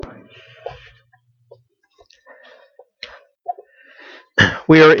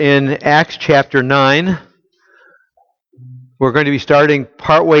We are in Acts chapter 9. We're going to be starting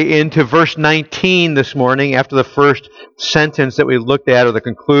partway into verse 19 this morning after the first sentence that we looked at, or the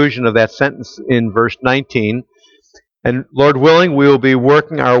conclusion of that sentence in verse 19. And Lord willing, we will be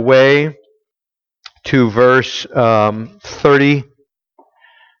working our way to verse 30,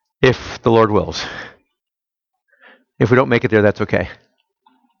 if the Lord wills. If we don't make it there, that's okay.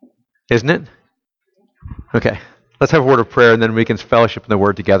 Isn't it? Okay. Let's have a word of prayer, and then we can fellowship in the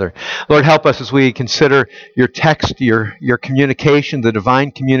Word together. Lord, help us as we consider your text, your communication, the divine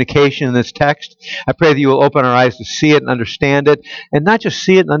communication in this text. I pray that you will open our eyes to see it and understand it, and not just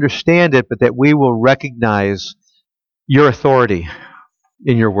see it and understand it, but that we will recognize your authority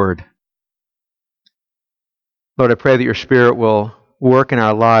in your Word. Lord, I pray that your Spirit will work in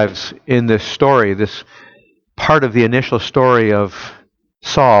our lives in this story, this part of the initial story of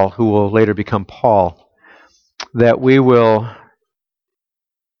Saul, who will later become Paul, that we will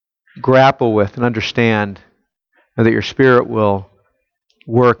grapple with and understand, and that your Spirit will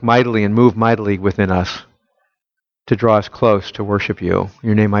work mightily and move mightily within us to draw us close to worship you. In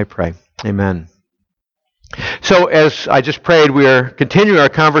your name I pray. Amen. So as I just prayed, we are continuing our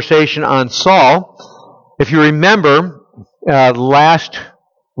conversation on Saul. If you remember, last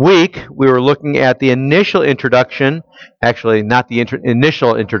week we were looking at the initial introduction, actually not the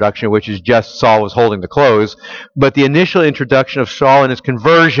initial introduction, which is just Saul was holding the clothes, but the initial introduction of Saul and his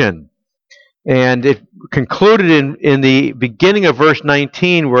conversion. And it concluded in the beginning of verse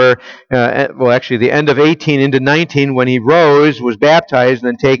 19, where, actually the end of 18 into 19, when he rose, was baptized, and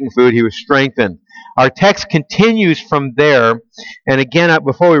then taking food, he was strengthened. Our text continues from there. And again,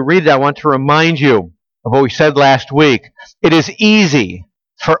 before we read it, I want to remind you of what we said last week. It is easy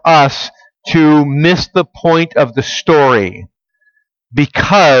for us to miss the point of the story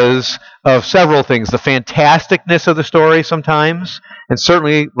because of several things. The fantasticness of the story sometimes, and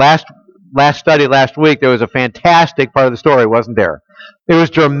certainly last study last week, there was a fantastic part of the story, wasn't there? It was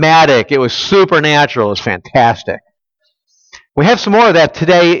dramatic, it was supernatural, it was fantastic. We have some more of that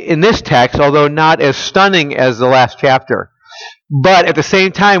today in this text, although not as stunning as the last chapter. But at the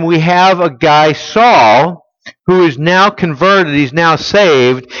same time, we have a guy, Saul, who is now converted, he's now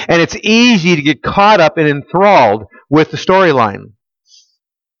saved, and it's easy to get caught up and enthralled with the storyline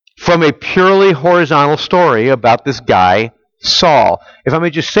from a purely horizontal story about this guy, Saul. If I may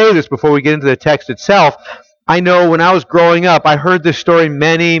just say this before we get into the text itself, I know when I was growing up, I heard this story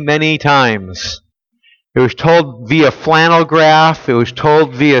many, many times. It was told via flannel graph, it was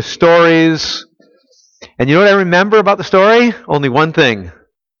told via stories, and you know what I remember about the story? Only one thing.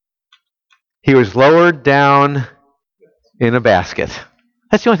 He was lowered down in a basket.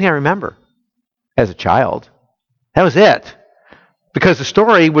 That's the only thing I remember as a child. That was it. Because the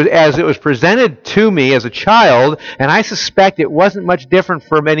story, was, as it was presented to me as a child, and I suspect it wasn't much different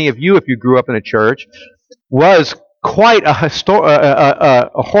for many of you if you grew up in a church, was quite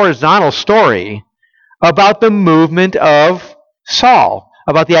a horizontal story about the movement of Saul,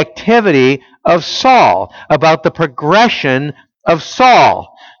 about the activity of Saul, about the progression of Saul,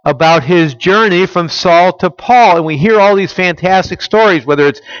 about his journey from Saul to Paul. And we hear all these fantastic stories, whether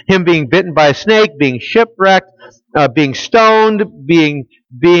it's him being bitten by a snake, being shipwrecked, being stoned, being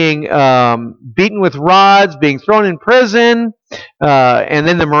beaten with rods, being thrown in prison, and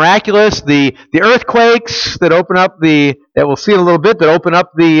then the miraculous, the earthquakes that open up that we'll see in a little bit, that open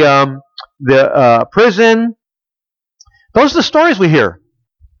up the prison. Those are the stories we hear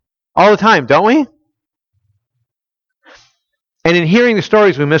all the time, don't we? And in hearing the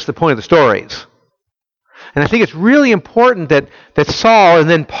stories, we miss the point of the stories. And I think it's really important that Saul and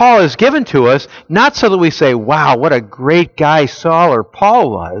then Paul is given to us, not so that we say, wow, what a great guy Saul or Paul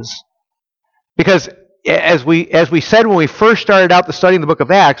was. Because as we said when we first started out the study in the book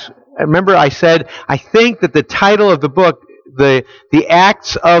of Acts, remember I said, I think that the title of the book, the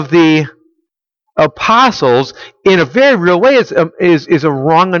Acts of the Apostles, in a very real way is a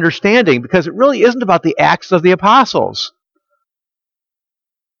wrong understanding, because it really isn't about the Acts of the Apostles.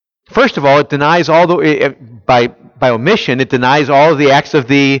 First of all, it denies by omission, it denies all of the acts of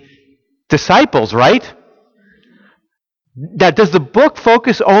the disciples, right? Now, does the book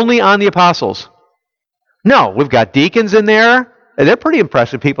focus only on the apostles? No, we've got deacons in there, and they're pretty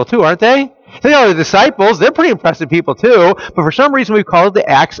impressive people too, aren't they? The disciples, they're pretty impressive people too, but for some reason we've called it the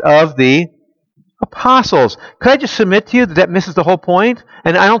Acts of the Apostles. Could I just submit to you that misses the whole point?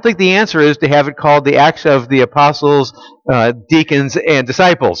 And I don't think the answer is to have it called the Acts of the Apostles, Deacons, and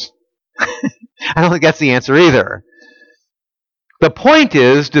Disciples. I don't think that's the answer either. The point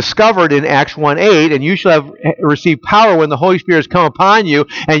is discovered in Acts 1:8, and you shall have received power when the Holy Spirit has come upon you,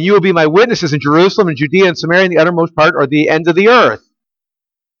 and you will be my witnesses in Jerusalem and Judea and Samaria and the uttermost part, or the ends of the earth.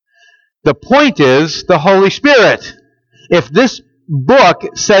 The point is the Holy Spirit. If this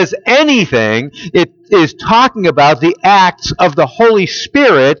book says anything, it is talking about the acts of the Holy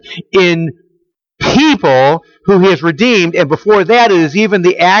Spirit in people who he has redeemed, and before that it is even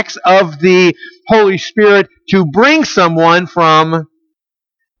the acts of the Holy Spirit to bring someone from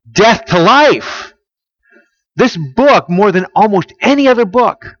death to life. This book, more than almost any other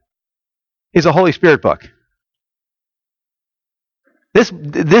book, is a Holy Spirit book. This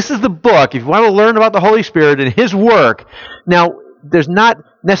is the book, if you want to learn about the Holy Spirit and his work. Now, there's not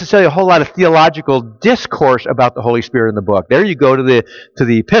necessarily a whole lot of theological discourse about the Holy Spirit in the book. There you go to the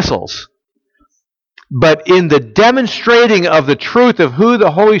epistles. But in the demonstrating of the truth of who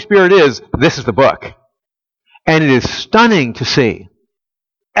the Holy Spirit is, this is the book. And it is stunning to see.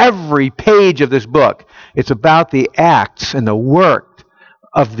 Every page of this book, it's about the acts and the work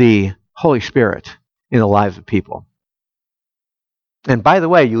of the Holy Spirit in the lives of people. And by the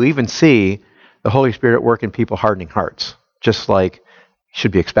way, you even see the Holy Spirit at work in people hardening hearts, just like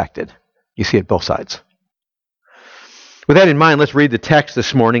should be expected. You see it both sides. With that in mind, let's read the text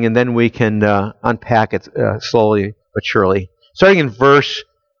this morning, and then we can unpack it slowly but surely. Starting in verse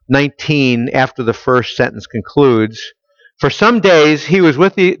 19, after the first sentence concludes, "For some days he was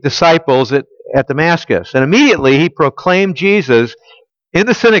with the disciples at Damascus, and immediately he proclaimed Jesus in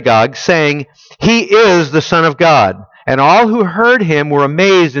the synagogue, saying, 'He is the Son of God.' And all who heard him were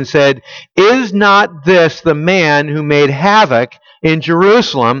amazed and said, 'Is not this the man who made havoc in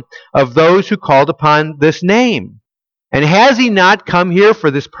Jerusalem of those who called upon this name? And has he not come here for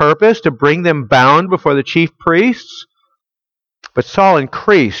this purpose, to bring them bound before the chief priests?' But Saul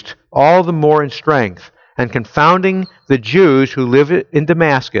increased all the more in strength, and confounding the Jews who lived in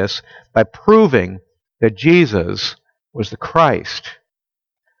Damascus by proving that Jesus was the Christ.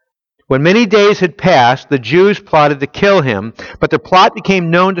 When many days had passed, the Jews plotted to kill him, but their plot became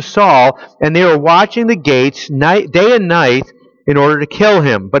known to Saul, and they were watching the gates day and night in order to kill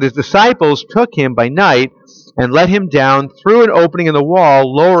him. But his disciples took him by night and let him down through an opening in the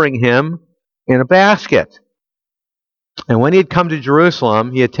wall, lowering him in a basket. And when he had come to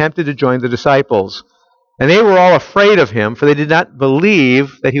Jerusalem, he attempted to join the disciples. And they were all afraid of him, for they did not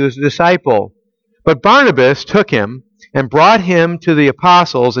believe that he was a disciple. But Barnabas took him and brought him to the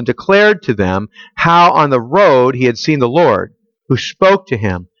apostles and declared to them how on the road he had seen the Lord, who spoke to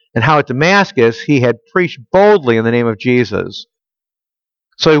him, and how at Damascus he had preached boldly in the name of Jesus.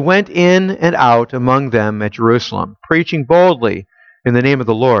 So he went in and out among them at Jerusalem, preaching boldly in the name of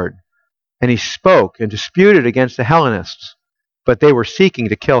the Lord. And he spoke and disputed against the Hellenists, but they were seeking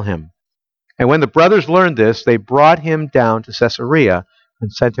to kill him. And when the brothers learned this, they brought him down to Caesarea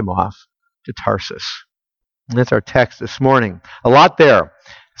and sent him off to Tarsus. And that's our text this morning. A lot there.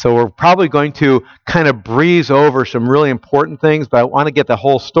 So we're probably going to kind of breeze over some really important things, but I want to get the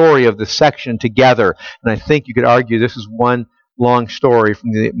whole story of this section together. And I think you could argue this is one long story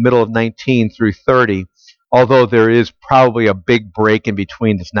from the middle of 19 through 30, although there is probably a big break in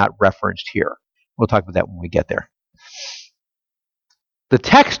between that's not referenced here. We'll talk about that when we get there. The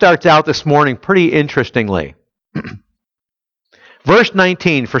text starts out this morning pretty interestingly. Verse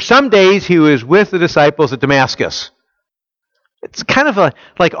 19, "For some days he was with the disciples at Damascus." It's kind of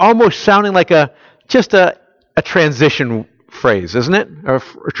like almost sounding like just a transition phrase, isn't it? Or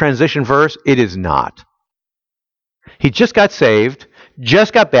a transition verse. It is not. He just got saved,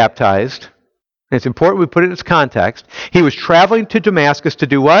 just got baptized. And it's important we put it in its context. He was traveling to Damascus to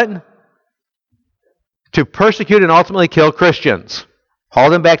do what? To persecute and ultimately kill Christians. Haul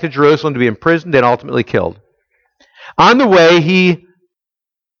them back to Jerusalem to be imprisoned and ultimately killed. On the way, he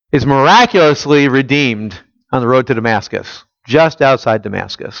is miraculously redeemed on the road to Damascus, just outside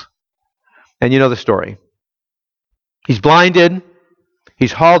Damascus. And you know the story. He's blinded.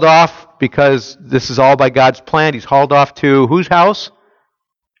 He's hauled off because this is all by God's plan. He's hauled off to whose house?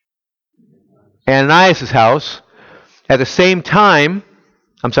 Ananias' house. At the same time,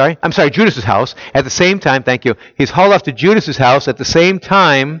 Judas' house. At the same time, thank you, he's hauled off to Judas' house at the same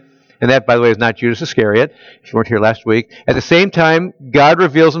time, and that, by the way, is not Judas Iscariot, if you weren't here last week. At the same time, God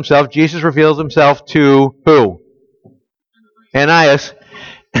reveals himself, Jesus reveals himself to who? Ananias.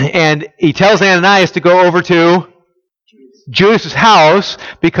 And he tells Ananias to go over to Judas' house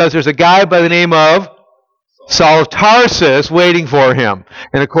because there's a guy by the name of Saul of Tarsus waiting for him.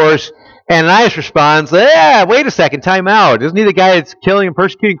 And of course, Ananias responds, wait a second, time out. Isn't he the guy that's killing and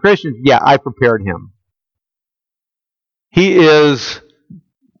persecuting Christians? Yeah, I prepared him. He is,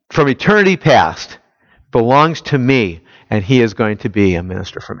 from eternity past, belongs to me, and he is going to be a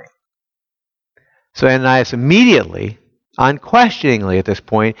minister for me. So Ananias immediately, unquestioningly at this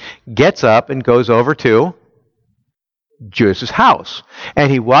point, gets up and goes over to Judas' house.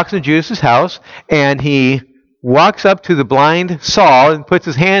 And he walks into Judas' house, and he walks up to the blind Saul and puts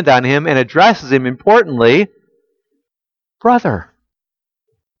his hand on him and addresses him importantly, brother.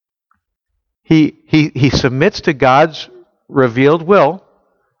 He submits to God's revealed will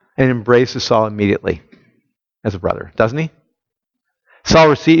and embraces Saul immediately as a brother, doesn't he? Saul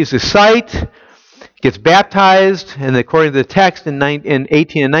receives his sight, gets baptized, and according to the text in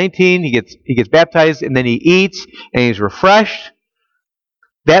 18 and 19, he gets baptized, and then he eats, and he's refreshed.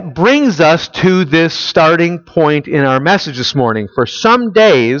 That brings us to this starting point in our message this morning. For some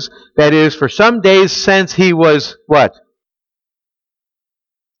days, that is, for some days since he was, what?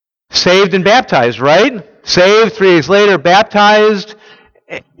 Saved and baptized, right? Saved, 3 days later, baptized.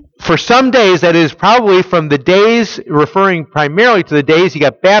 For some days, that is probably from the days, referring primarily to the days he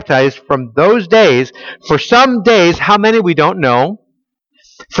got baptized, from those days, for some days, how many we don't know.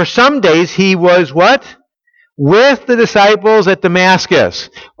 For some days he was what? With the disciples at Damascus.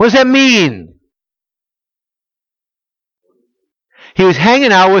 What does that mean? He was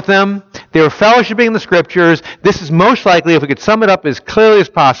hanging out with them. They were fellowshipping in the Scriptures. This is most likely, if we could sum it up as clearly as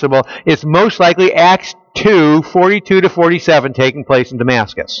possible, it's most likely Acts 2, 42 to 47 taking place in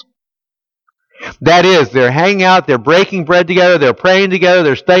Damascus. That is, they're hanging out, they're breaking bread together, they're praying together,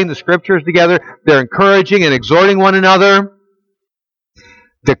 they're studying the Scriptures together, they're encouraging and exhorting one another.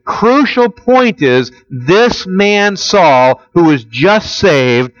 The crucial point is, this man Saul, who was just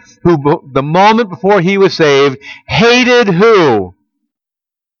saved, who the moment before he was saved, hated who?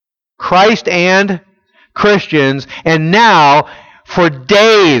 Christ and Christians. And now, for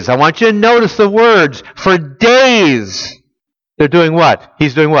days, I want you to notice the words, for days, they're doing what?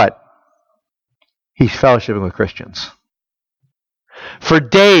 He's doing what? He's fellowshipping with Christians. For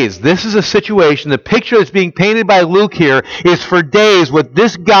days, this is a situation, the picture that's being painted by Luke here is for days, what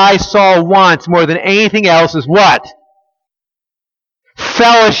this guy Saul wants more than anything else is what?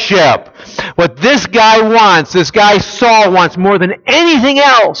 Fellowship. What this guy wants, this guy Saul wants more than anything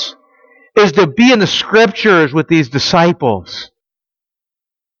else, is to be in the Scriptures with these disciples.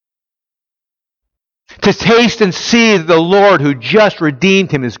 To taste and see that the Lord who just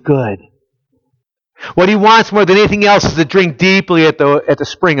redeemed him is good. What he wants more than anything else is to drink deeply at the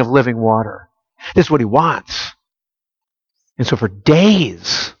spring of living water. This is what he wants. And so for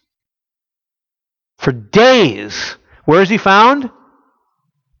days, where is he found?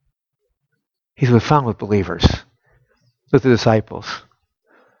 He's found with believers, with the disciples.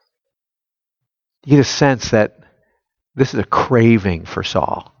 You get a sense that this is a craving for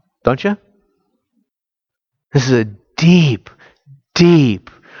Saul, don't you? This is a deep, deep,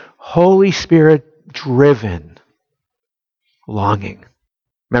 Holy Spirit-driven longing.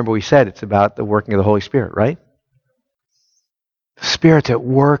 Remember we said it's about the working of the Holy Spirit, right? The Spirit's at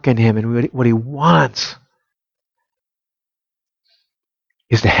work in him, and what he wants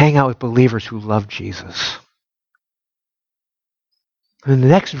is to hang out with believers who love Jesus. And the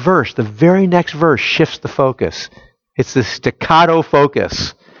next verse, the very next verse, shifts the focus. It's the staccato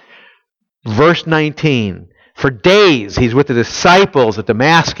focus. Verse 19. For days he's with the disciples at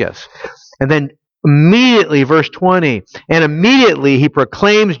Damascus. And then immediately, verse 20, and immediately he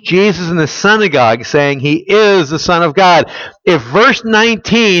proclaims Jesus in the synagogue, saying he is the Son of God. If verse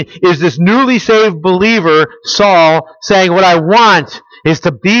 19 is this newly saved believer, Saul, saying what I want is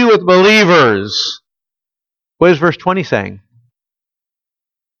to be with believers, what is verse 20 saying?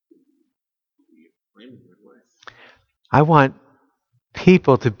 I want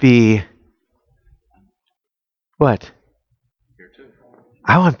people to be what?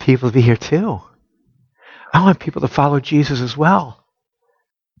 I want people to be here too. I want people to follow Jesus as well.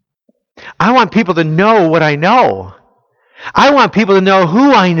 I want people to know what I know. I want people to know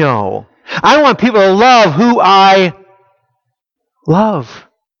who I know. I want people to love who I love.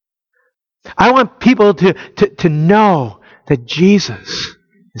 I want people to know that Jesus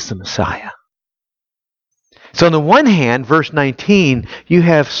is the Messiah. So on the one hand, verse 19, you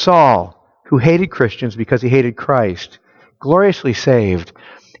have Saul, who hated Christians because he hated Christ, gloriously saved,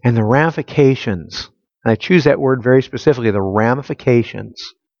 and the ramifications, and I choose that word very specifically, the ramifications,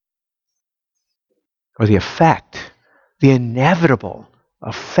 or the effect, the inevitable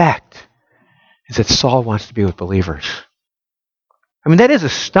effect, is that Saul wants to be with believers. I mean, that is a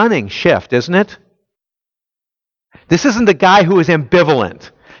stunning shift, isn't it? This isn't the guy who is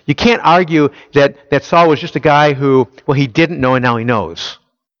ambivalent. You can't argue that Saul was just a guy who, well, he didn't know and now he knows.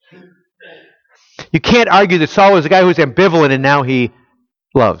 You can't argue that Saul was a guy who was ambivalent and now he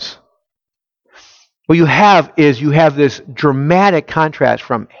loves. What you have is this dramatic contrast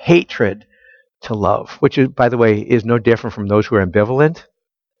from hatred to love, which, by the way, is no different from those who are ambivalent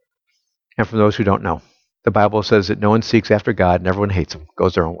and from those who don't know. the Bible says that no one seeks after God and everyone hates him,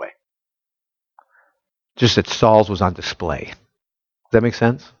 goes their own way. Just that Saul's was on display. Does that make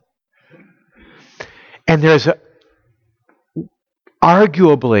sense? And there's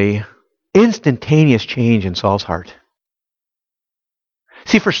arguably instantaneous change in Saul's heart.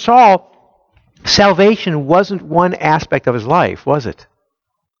 See, for Saul, salvation wasn't one aspect of his life, was it?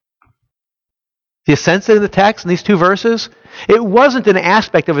 Do you sense it in the text in these two verses? It wasn't an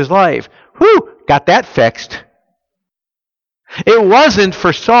aspect of his life. Whew, got that fixed. It wasn't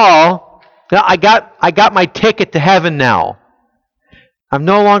for Saul, I got my ticket to heaven now. I'm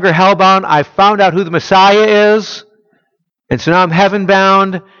no longer hellbound. I found out who the Messiah is. And so now I'm heaven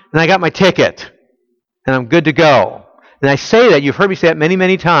bound, and I got my ticket. And I'm good to go. And I say that, you've heard me say that many,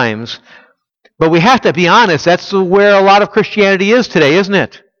 many times. But we have to be honest, that's where a lot of Christianity is today, isn't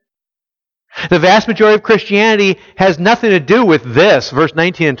it? The vast majority of Christianity has nothing to do with this, verse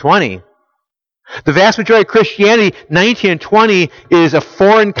 19 and 20. The vast majority of Christianity, 19 and 20, is a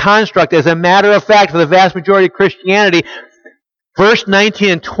foreign construct. As a matter of fact, for the vast majority of Christianity, verse 19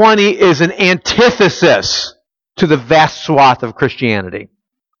 and 20 is an antithesis to the vast swath of Christianity.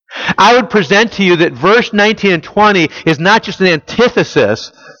 I would present to you that verse 19 and 20 is not just an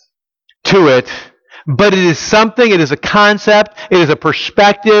antithesis to it, but it is something, it is a concept, it is a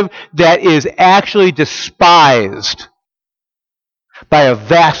perspective that is actually despised by a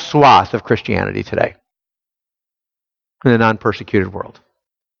vast swath of Christianity today in the non-persecuted world.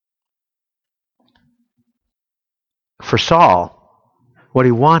 For Saul, what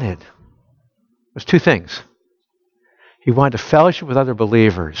he wanted was two things. He wanted to fellowship with other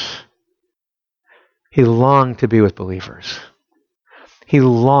believers. He longed to be with believers. He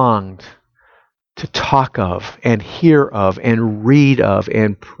longed to talk of and hear of and read of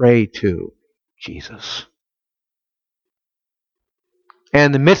and pray to Jesus. And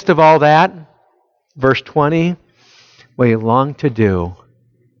in the midst of all that, verse 20, what he longed to do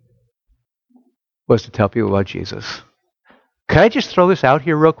was to tell people about Jesus. Could I just throw this out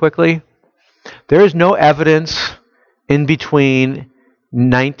here real quickly? There is no evidence in between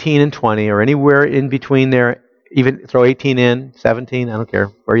 19 and 20 or anywhere in between there, even throw 18 in, 17, I don't care,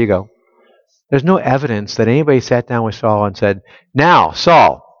 where you go. There's no evidence that anybody sat down with Saul and said, now,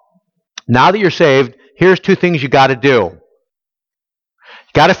 Saul, now that you're saved, here's two things you got to do.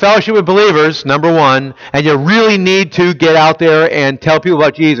 You got to fellowship with believers, number one, and you really need to get out there and tell people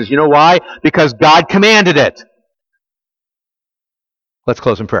about Jesus. You know why? Because God commanded it. Let's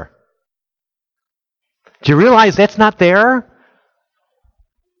close in prayer. Do you realize that's not there?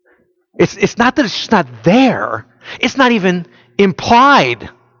 It's not that it's just not there. It's not even implied.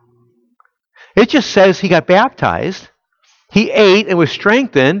 It just says he got baptized, he ate and was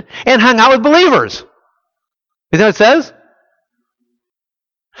strengthened, and hung out with believers. Is that what it says?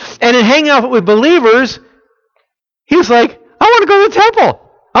 And in hanging out with believers, he was like, I want to go to the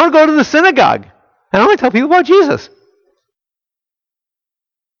temple. I want to go to the synagogue. And I want to tell people about Jesus.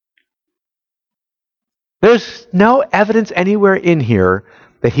 There's no evidence anywhere in here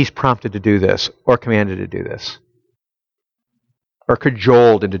that he's prompted to do this or commanded to do this, or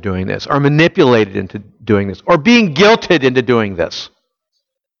cajoled into doing this, or manipulated into doing this, or being guilted into doing this.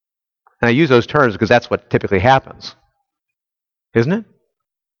 And I use those terms because that's what typically happens. Isn't it?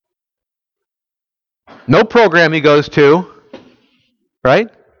 No program he goes to, right?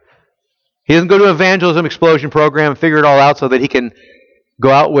 He doesn't go to an evangelism explosion program and figure it all out so that he can go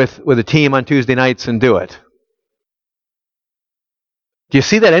out with a team on Tuesday nights and do it. Do you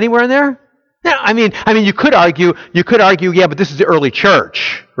see that anywhere in there? Yeah, I mean, you could argue, yeah, but this is the early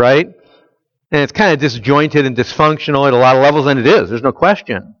church, right? And it's kind of disjointed and dysfunctional at a lot of levels, and it is. There's no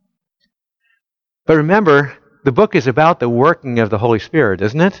question. But remember, the book is about the working of the Holy Spirit,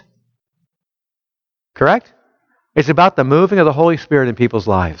 isn't it? Correct? It's about the moving of the Holy Spirit in people's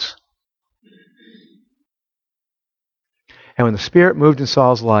lives. And when the Spirit moved in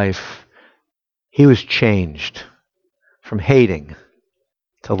Saul's life, he was changed from hating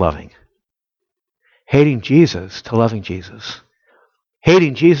to loving. Hating Jesus to loving Jesus.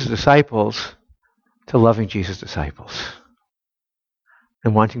 Hating Jesus' disciples to loving Jesus' disciples.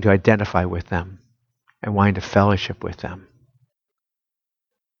 And wanting to identify with them and wanting to fellowship with them.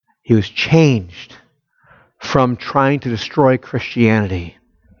 He was changed from trying to destroy Christianity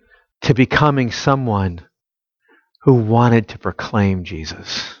to becoming someone who wanted to proclaim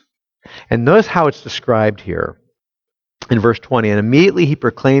Jesus. And notice how it's described here in verse 20. And immediately he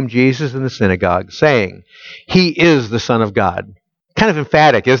proclaimed Jesus in the synagogue, saying, He is the Son of God. Kind of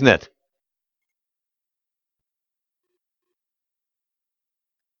emphatic, isn't it?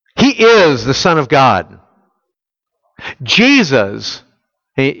 He is the Son of God. Jesus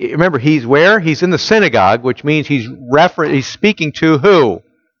Remember, he's where? He's in the synagogue, which means he's speaking to who?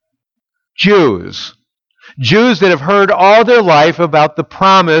 Jews. Jews that have heard all their life about the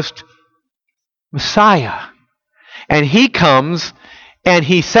promised Messiah. And he comes and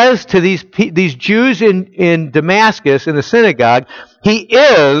he says to these Jews in Damascus, in the synagogue, he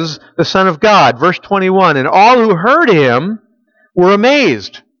is the Son of God. Verse 21, and all who heard him were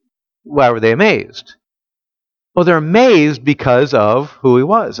amazed. Why were they amazed? Well, they're amazed because of who he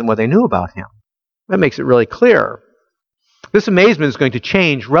was and what they knew about him. That makes it really clear. This amazement is going to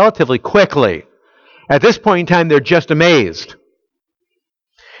change relatively quickly. At this point in time, they're just amazed.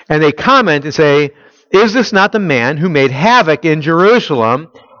 And they comment and say, is this not the man who made havoc in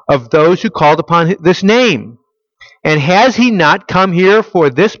Jerusalem of those who called upon this name? And has he not come here for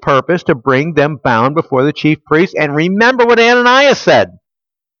this purpose, to bring them bound before the chief priests? And remember what Ananias said.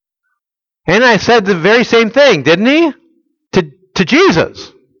 Ananias said the very same thing, didn't he? To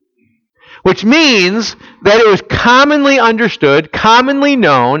Jesus. Which means that it was commonly understood, commonly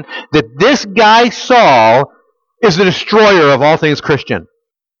known, that this guy Saul is the destroyer of all things Christian.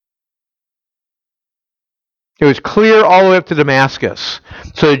 It was clear all the way up to Damascus.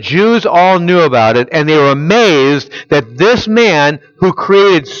 So the Jews all knew about it, and they were amazed that this man who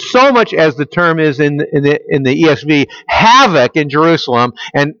created so much, as the term is in the ESV, havoc in Jerusalem,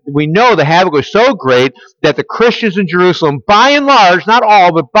 and we know the havoc was so great that the Christians in Jerusalem, by and large, not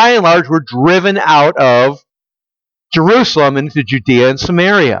all, but by and large, were driven out of Jerusalem into Judea and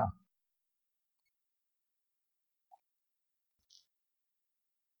Samaria.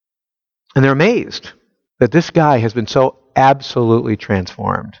 And they're amazed that this guy has been so absolutely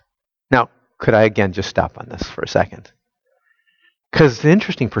transformed. Now, could I again just stop on this for a second? Because it's an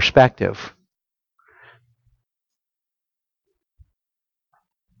interesting perspective.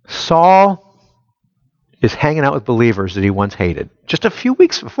 Saul is hanging out with believers that he once hated, just a few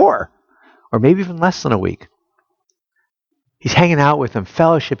weeks before, or maybe even less than a week. He's hanging out with them,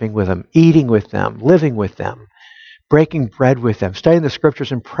 fellowshipping with them, eating with them, living with them, breaking bread with them, studying the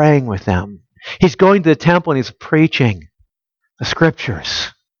scriptures and praying with them. He's going to the temple and he's preaching the scriptures.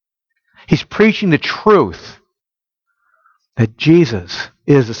 He's preaching the truth that Jesus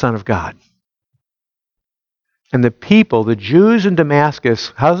is the Son of God. And the people, the Jews in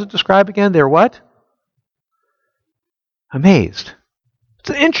Damascus, how does it describe again? They're what? Amazed.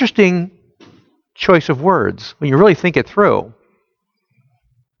 It's an interesting choice of words when you really think it through.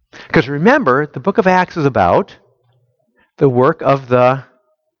 Because remember, the book of Acts is about the work of the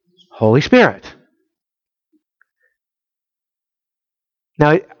Holy Spirit.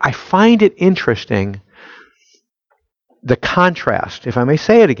 Now, I find it interesting, the contrast, if I may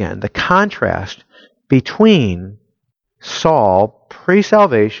say it again, the contrast between Saul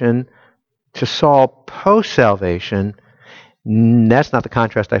pre-salvation to Saul post-salvation. That's not the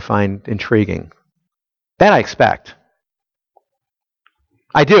contrast I find intriguing. That I expect.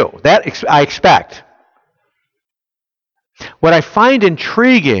 I do. That I expect. What I find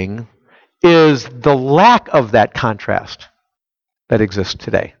intriguing is the lack of that contrast that exists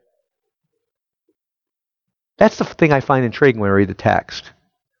today. That's the thing I find intriguing when I read the text,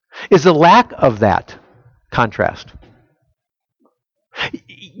 is the lack of that contrast.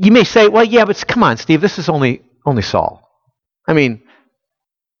 You may say, well, yeah, but come on, Steve, this is only Saul. I mean,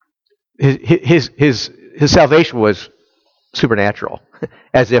 his salvation was supernatural,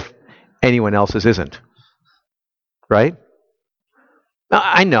 as if anyone else's isn't. Right?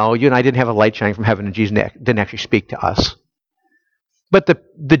 I know you and I didn't have a light shining from heaven, and Jesus didn't actually speak to us. But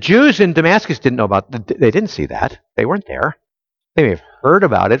the Jews in Damascus didn't know about it. They didn't see that. They weren't there. They may have heard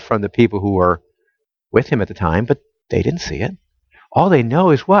about it from the people who were with him at the time, but they didn't see it. All they know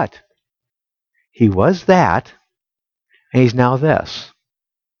is what? He was that, and he's now this.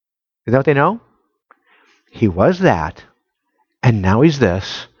 Is that what they know? He was that, and now he's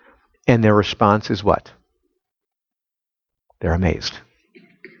this, and their response is what? They're amazed.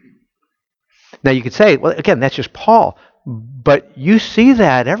 Now you could say, well, again, that's just Paul. But you see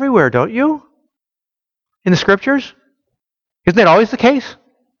that everywhere, don't you? In the scriptures? Isn't that always the case?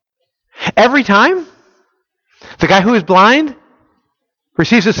 Every time? The guy who is blind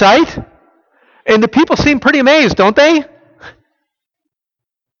receives his sight? And the people seem pretty amazed, don't they?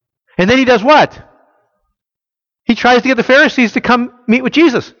 And then he does what? He tries to get the Pharisees to come meet with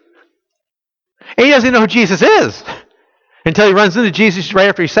Jesus. And he doesn't know who Jesus is until he runs into Jesus right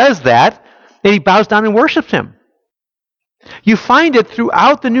after he says that, and he bows down and worships him. You find it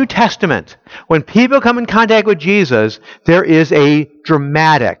throughout the New Testament. When people come in contact with Jesus, there is a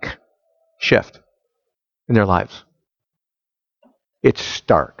dramatic shift in their lives. It's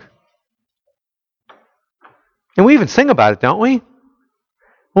stark. And we even sing about it, don't we?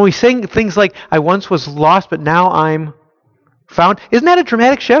 When we sing things like, I once was lost, but now I'm found, isn't that a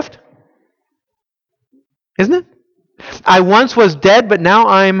dramatic shift? Isn't it? I once was dead, but now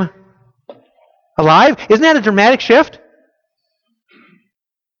I'm alive. Isn't that a dramatic shift?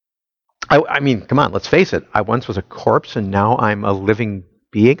 I mean, come on, let's face it. I once was a corpse, and now I'm a living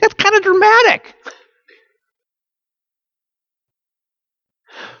being. That's kind of dramatic.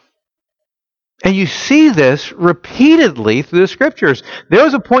 And you see this repeatedly through the Scriptures. There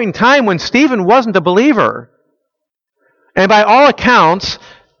was a point in time when Stephen wasn't a believer. And by all accounts,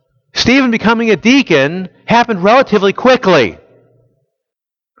 Stephen becoming a deacon happened relatively quickly.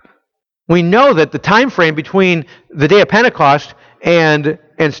 We know that the time frame between the day of Pentecost and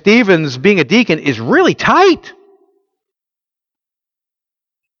Stephen's being a deacon is really tight.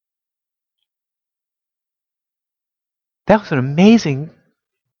 That was an amazing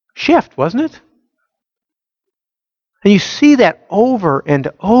shift, wasn't it? And you see that over and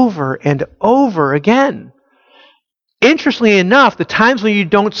over and over again. Interestingly enough, the times when you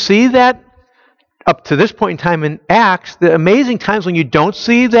don't see that, up to this point in time in Acts, the amazing times when you don't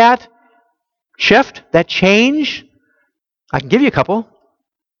see that shift, that change, I can give you a couple.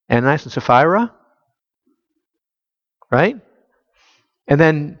 Ananias and Sapphira, right? And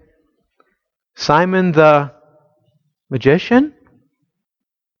then Simon the magician,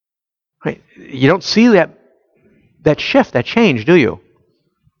 right? You don't see that shift, that change, do you?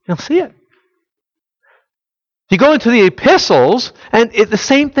 You don't see it. You go into the epistles, and the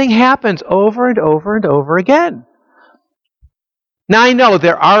same thing happens over and over and over again. Now, I know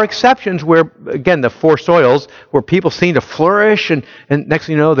there are exceptions where, again, the four soils, where people seem to flourish, and next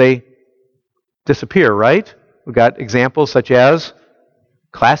thing you know, they disappear, right? We've got examples such as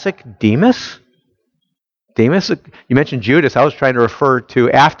classic Demas. Demas, you mentioned Judas. I was trying to refer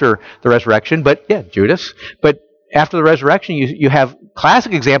to after the resurrection, but yeah, Judas. But after the resurrection, you have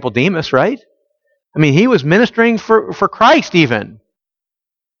classic example Demas, right? I mean, he was ministering for Christ even,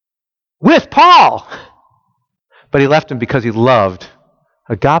 with Paul. But he left him because he loved,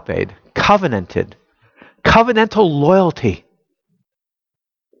 agape, covenantal loyalty,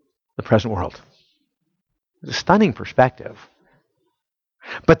 the present world. It's a stunning perspective.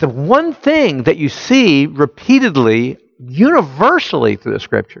 But the one thing that you see repeatedly, universally through the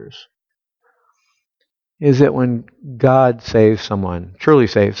Scriptures, is that when God saves someone, truly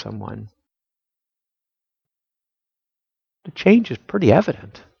saves someone, the change is pretty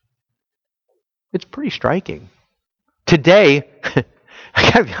evident. It's pretty striking. Today,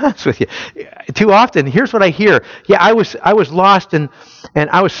 I gotta be honest with you, too often, here's what I hear. Yeah, I was lost and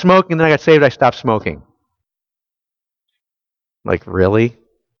I was smoking, then I got saved, I stopped smoking. Like, really?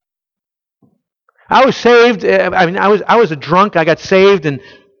 I was saved, I was a drunk, I got saved, and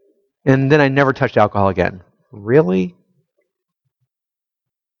then I never touched alcohol again. Really?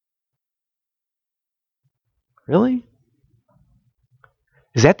 Really?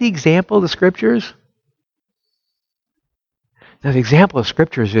 Is that the example of the Scriptures? Now, the example of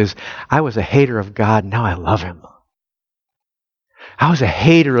Scriptures is, I was a hater of God, now I love Him. I was a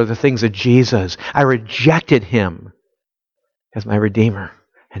hater of the things of Jesus. I rejected Him as my Redeemer,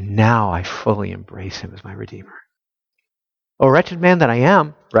 and now I fully embrace Him as my Redeemer. Oh, wretched man that I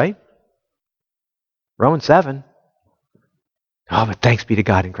am, right? Romans 7. Oh, but thanks be to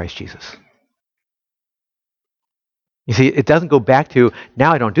God in Christ Jesus. You see, it doesn't go back to,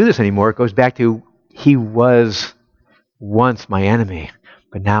 now I don't do this anymore. It goes back to, He was once my enemy,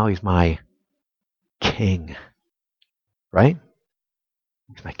 but now He's my King. Right?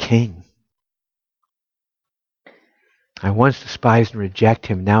 He's my King. I once despised and rejected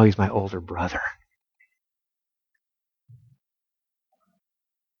Him. Now He's my older brother,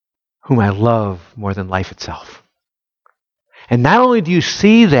 whom I love more than life itself. And not only do you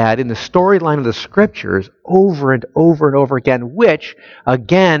see that in the storyline of the Scriptures over and over and over again, which,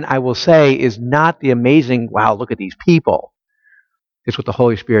 again, I will say is not the amazing, wow, look at these people. It's what the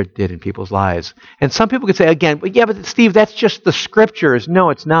Holy Spirit did in people's lives. And some people could say, again, well, yeah, but Steve, that's just the Scriptures. No,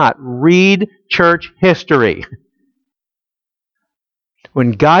 it's not. Read church history.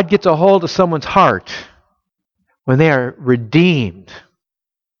 When God gets a hold of someone's heart, when they are redeemed,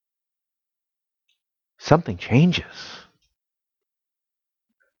 something changes.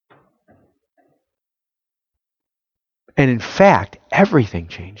 And in fact, everything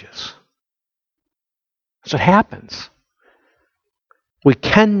changes. That's what happens. We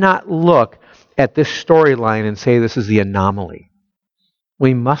cannot look at this storyline and say this is the anomaly.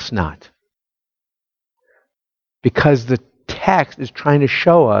 We must not. Because the text is trying to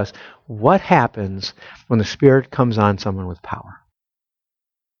show us what happens when the Spirit comes on someone with power.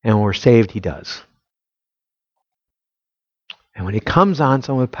 And when we're saved, He does. And when he comes on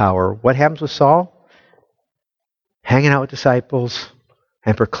someone with power, what happens with Saul? Hanging out with disciples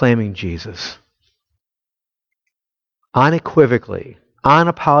and proclaiming Jesus. Unequivocally,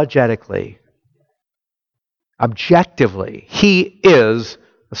 unapologetically, objectively, he is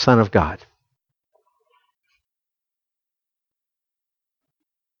the Son of God.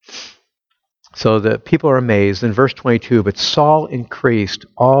 So the people are amazed. In verse 22, but Saul increased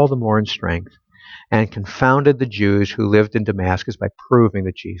all the more in strength and confounded the Jews who lived in Damascus by proving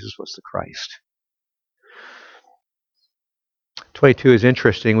that Jesus was the Christ. 22 is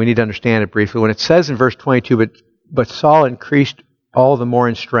interesting. We need to understand it briefly. When it says in verse 22, but Saul increased all the more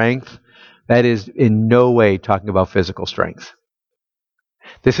in strength, that is in no way talking about physical strength.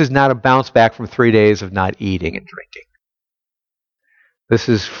 This is not a bounce back from 3 days of not eating and drinking. This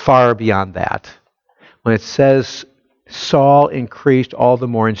is far beyond that. When it says Saul increased all the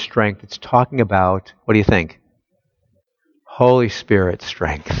more in strength, it's talking about, what do you think? Holy Spirit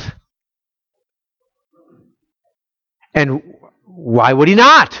strength. And why would he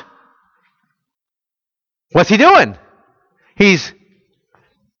not? What's he doing? He's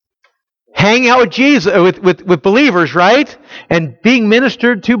hanging out with Jesus, with believers, right? And being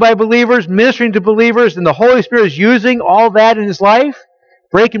ministered to by believers, ministering to believers, and the Holy Spirit is using all that in his life.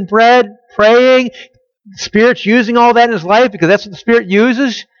 Breaking bread, praying. The Spirit's using all that in his life because that's what the Spirit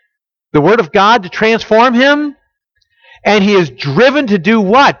uses. The Word of God to transform him. And he is driven to do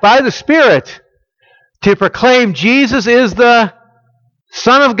what? By the Spirit. To proclaim Jesus is the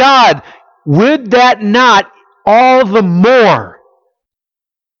Son of God. Would that not all the more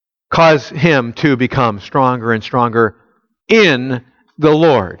cause him to become stronger and stronger in the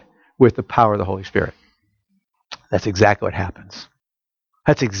Lord with the power of the Holy Spirit? That's exactly what happens.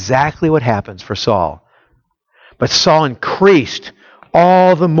 That's exactly what happens for Saul. But Saul increased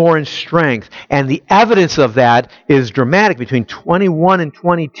all the more in strength. And the evidence of that is dramatic between 21 and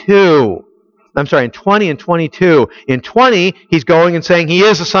 22. I'm sorry, in 20 and 22. In 20, he's going and saying he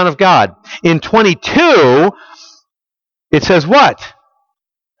is the Son of God. In 22, it says what?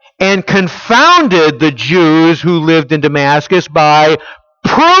 And confounded the Jews who lived in Damascus by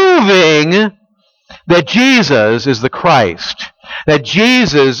proving that Jesus is the Christ, that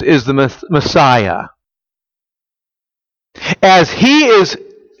Jesus is the Messiah. As he is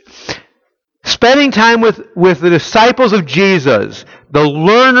spending time with the disciples of Jesus, the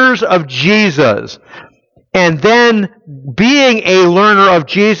learners of Jesus, and then being a learner of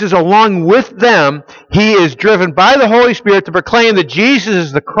Jesus along with them, he is driven by the Holy Spirit to proclaim that Jesus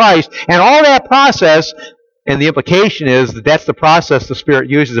is the Christ. And all that process, and the implication is that that's the process the Spirit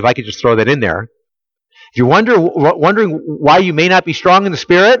uses, if I could just throw that in there. If you're wondering why you may not be strong in the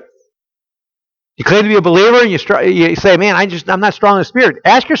Spirit, you claim to be a believer and you say, man, I'm not strong in the Spirit.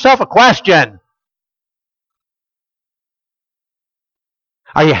 Ask yourself a question.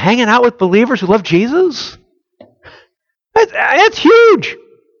 Are you hanging out with believers who love Jesus? That's huge.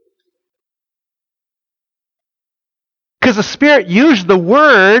 Because the Spirit used the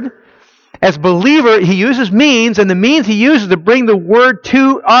Word as believer. He uses means, and the means he uses to bring the Word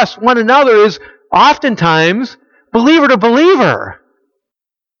to us, one another, is oftentimes believer to believer.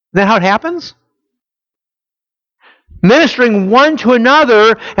 Isn't that how it happens? Ministering one to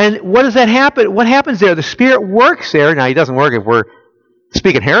another, and what does that happen? What happens there? The Spirit works there. Now, he doesn't work if we're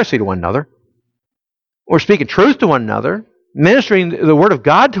speaking heresy to one another, or speaking truth to one another, ministering the Word of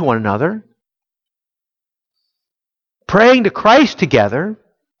God to one another, praying to Christ together,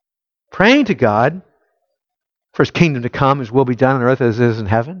 praying to God for His kingdom to come, His will be done on earth as it is in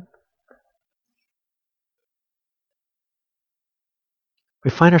heaven.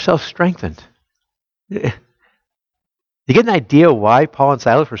 We find ourselves strengthened. You get an idea why Paul and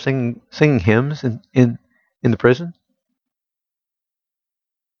Silas were singing hymns in the prison?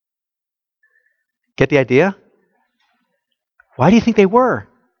 Get the idea? Why do you think they were?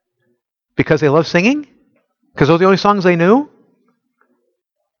 Because they loved singing? Because those were the only songs they knew?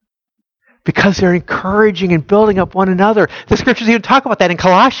 Because they're encouraging and building up one another. The Scriptures even talk about that in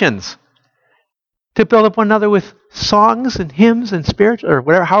Colossians. To build up one another with songs and hymns and spiritual, or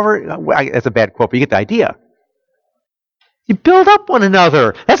whatever, however, that's a bad quote, but you get the idea. You build up one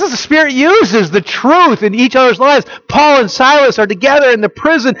another. That's what the Spirit uses, the truth in each other's lives. Paul and Silas are together in the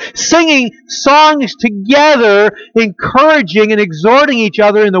prison singing songs together, encouraging and exhorting each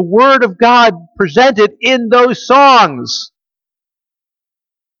other in the Word of God presented in those songs.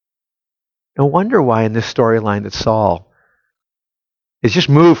 No wonder why in this storyline that Saul is just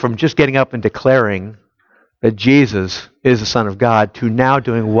moved from just getting up and declaring that Jesus is the Son of God to now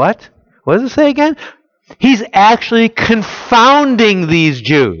doing what? What does it say again? He's actually confounding these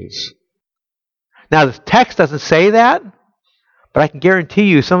Jews. Now, the text doesn't say that, But I can guarantee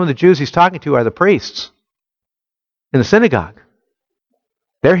you some of the Jews he's talking to are the priests in the synagogue.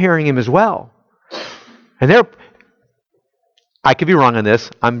 They're hearing him as well. And I could be wrong on this.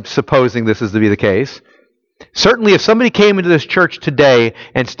 I'm supposing this is to be the case. Certainly if somebody came into this church today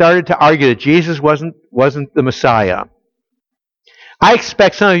and started to argue that Jesus wasn't the Messiah, I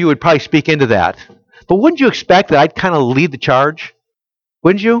expect some of you would probably speak into that. But wouldn't you expect that I'd kind of lead the charge?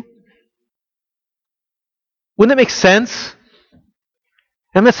 Wouldn't you? Wouldn't that make sense?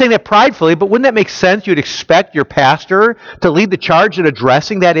 I'm not saying that pridefully, but wouldn't that make sense? You'd expect your pastor to lead the charge in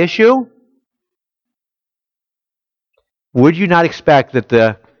addressing that issue? Would you not expect that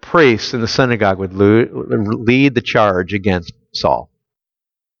the priests in the synagogue would lead the charge against Saul?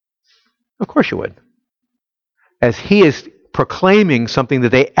 Of course you would. As he is proclaiming something that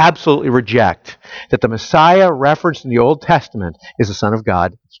they absolutely reject, that the Messiah referenced in the Old Testament is the Son of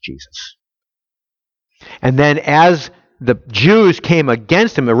God, it's Jesus. And then as the Jews came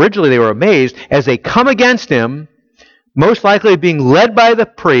against him, originally they were amazed, as they come against him, most likely being led by the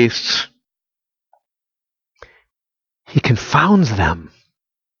priests, he confounds them.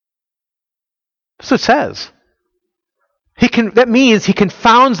 That's what it says. That means he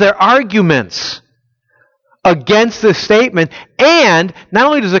confounds their arguments against this statement. And not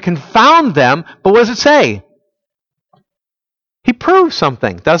only does it confound them, but what does it say? He proves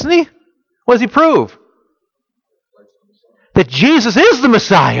something, doesn't he? What does he prove? That Jesus is the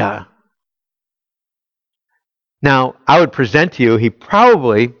Messiah. Now, I would present to you, he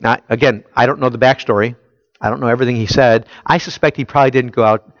probably, again, I don't know the backstory. I don't know everything he said. I suspect he probably didn't go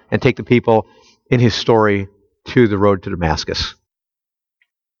out and take the people in his story to the road to Damascus.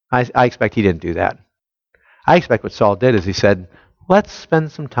 I expect he didn't do that. I expect what Saul did is he said, let's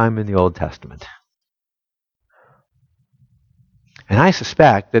spend some time in the Old Testament. And I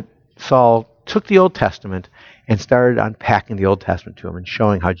suspect that Saul took the Old Testament and started unpacking the Old Testament to him and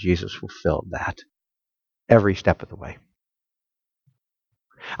showing how Jesus fulfilled that every step of the way.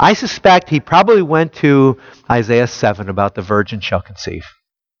 I suspect he probably went to Isaiah 7 about the virgin shall conceive.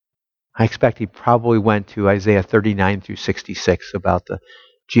 I expect he probably went to Isaiah 39 through 66 about the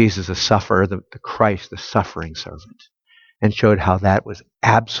Jesus, the sufferer, the Christ, the suffering servant, and showed how that was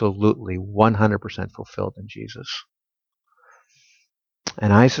absolutely 100% fulfilled in Jesus.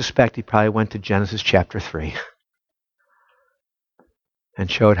 And I suspect he probably went to Genesis chapter 3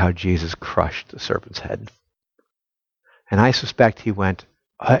 and showed how Jesus crushed the serpent's head. And I suspect he went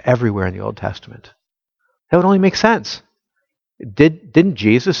everywhere in the Old Testament. That would only make sense. Didn't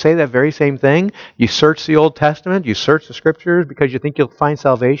Jesus say that very same thing? You search the Old Testament, you search the Scriptures because you think you'll find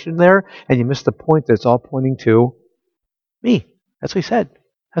salvation there, and you miss the point that it's all pointing to me. That's what he said.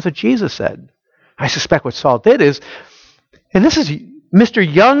 That's what Jesus said. I suspect what Saul did is, and this is Mr.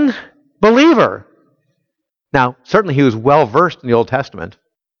 Young Believer. Now, certainly he was well versed in the Old Testament,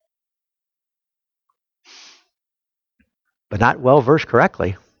 but not well versed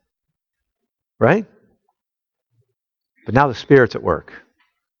correctly. Right? But now the Spirit's at work.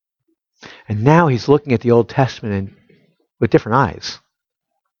 And now he's looking at the Old Testament with different eyes.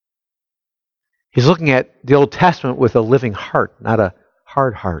 He's looking at the Old Testament with a living heart, not a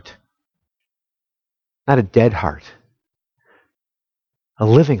hard heart. Not a dead heart. A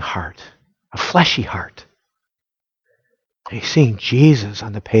living heart. A fleshy heart. And he's seeing Jesus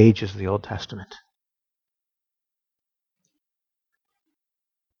on the pages of the Old Testament.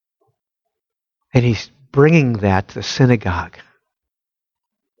 And he's bringing that to the synagogue.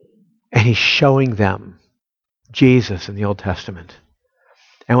 And he's showing them Jesus in the Old Testament.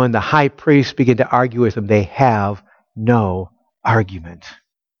 And when the high priests begin to argue with him, they have no argument.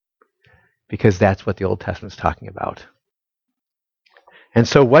 Because that's what the Old Testament's talking about. And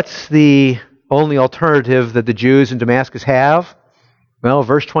so what's the only alternative that the Jews in Damascus have? Well,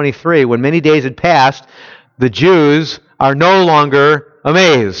 verse 23, when many days had passed, the Jews are no longer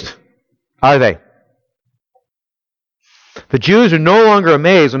amazed. Are they? The Jews are no longer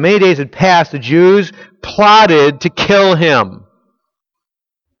amazed. When many days had passed, the Jews plotted to kill him.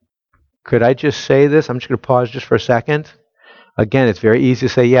 Could I just say this? I'm just going to pause just for a second. Again, it's very easy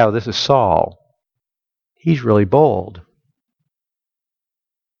to say, yeah, well, this is Saul. He's really bold.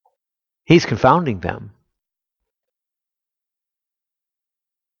 He's confounding them.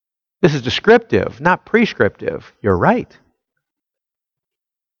 This is descriptive, not prescriptive. You're right.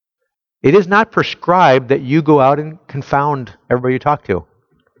 It is not prescribed that you go out and confound everybody you talk to.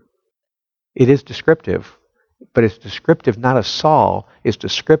 It is descriptive. But it's descriptive not of Saul. It's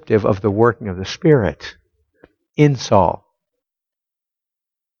descriptive of the working of the Spirit in Saul.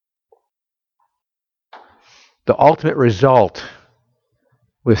 The ultimate result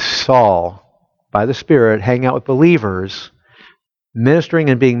with Saul, by the Spirit, hanging out with believers, ministering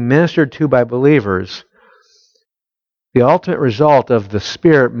and being ministered to by believers, the ultimate result of the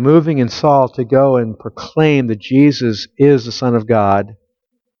Spirit moving in Saul to go and proclaim that Jesus is the Son of God,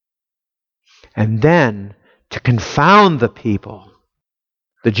 and then to confound the people,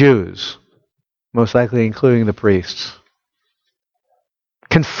 the Jews, most likely including the priests,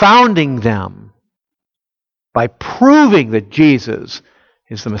 confounding them by proving that Jesus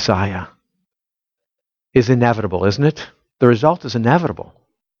is the Messiah, is inevitable, isn't it? The result is inevitable,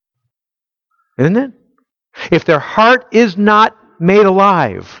 isn't it? If their heart is not made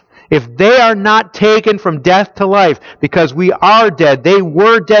alive, if they are not taken from death to life, because we are dead, they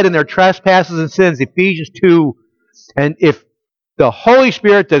were dead in their trespasses and sins, Ephesians 2, and if the Holy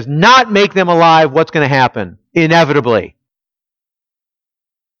Spirit does not make them alive, what's going to happen? Inevitably,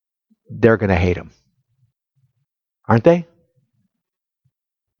 they're going to hate Him. Aren't they?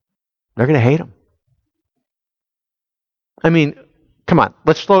 They're going to hate Him. I mean, come on,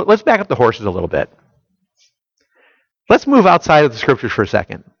 let's back up the horses a little bit. Let's move outside of the Scriptures for a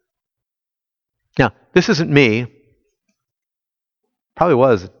second. Now, this isn't me. Probably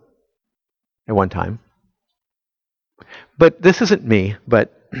was at one time. But this isn't me.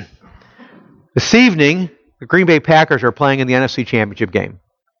 But this evening, the Green Bay Packers are playing in the NFC Championship game.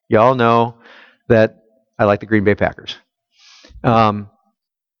 You all know that I like the Green Bay Packers.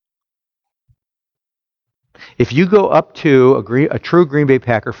 If you go up to a true Green Bay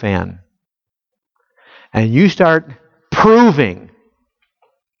Packer fan and you start proving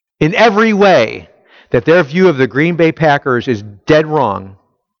in every way that their view of the Green Bay Packers is dead wrong,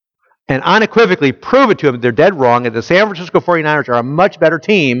 and unequivocally prove it to them that they're dead wrong, and the San Francisco 49ers are a much better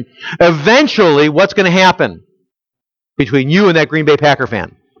team, eventually what's going to happen between you and that Green Bay Packer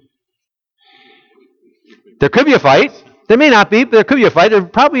fan? There could be a fight. There may not be, but there could be a fight. There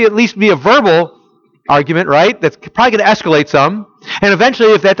would probably at least be a verbal argument, right? That's probably going to escalate some. And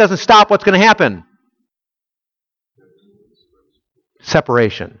eventually, if that doesn't stop, what's going to happen?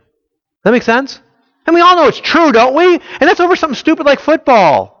 Separation. That make sense? And we all know it's true, don't we? And that's over something stupid like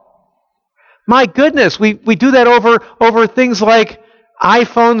football. My goodness, we do that over things like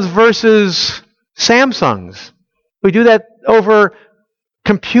iPhones versus Samsungs. We do that over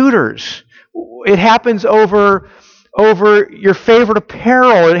computers. It happens over your favorite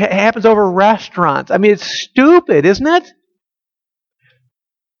apparel. It happens over restaurants. I mean, it's stupid, isn't it?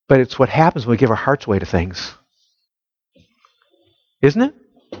 But it's what happens when we give our hearts away to things. Isn't it?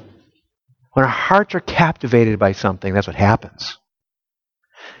 When our hearts are captivated by something, that's what happens.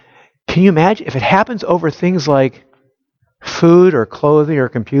 Can you imagine if it happens over things like food or clothing or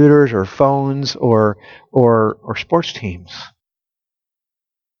computers or phones or sports teams?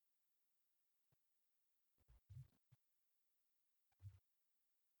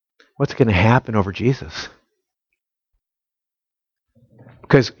 What's going to happen over Jesus?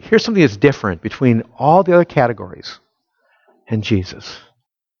 Because here's something that's different between all the other categories and Jesus.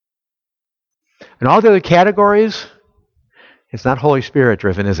 In all the other categories, it's not Holy Spirit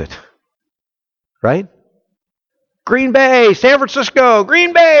driven, is it? Right? Green Bay, San Francisco,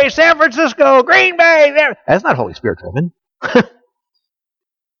 Green Bay, San Francisco, Green Bay. That's not Holy Spirit driven.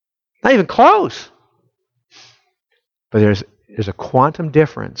 Not even close. But there's a quantum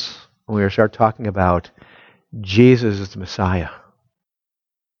difference when we start talking about Jesus as the Messiah.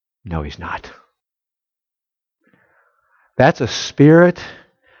 No, He's not. That's a spirit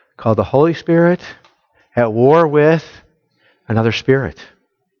called the Holy Spirit at war with another spirit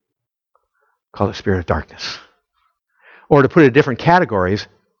called the spirit of darkness. Or to put it in different categories,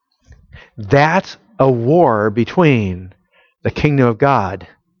 that's a war between the kingdom of God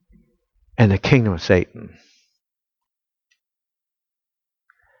and the kingdom of Satan.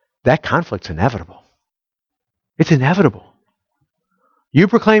 That conflict's inevitable. It's inevitable. You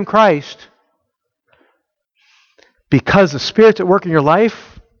proclaim Christ because the Spirit's at work in your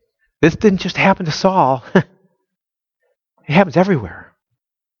life. This didn't just happen to Saul. It happens everywhere.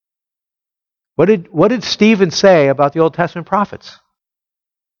 What did Stephen say about the Old Testament prophets?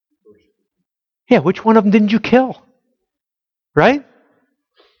 Yeah, which one of them didn't you kill? Right?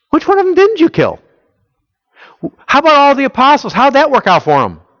 Which one of them didn't you kill? How about all the apostles? How'd that work out for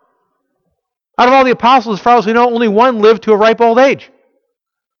them? Out of all the apostles, as far as we know, only one lived to a ripe old age.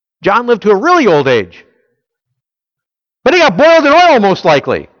 John lived to a really old age. But he got boiled in oil, most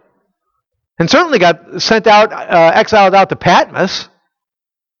likely. And certainly got sent out, exiled out to Patmos.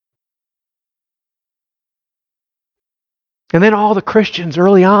 And then all the Christians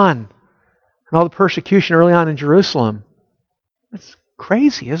early on, and all the persecution early on in Jerusalem. That's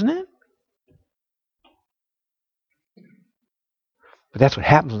crazy, isn't it? But that's what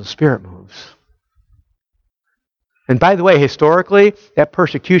happens when the Spirit moves. And by the way, historically, that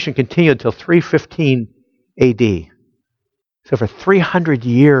persecution continued until 315 AD. So for 300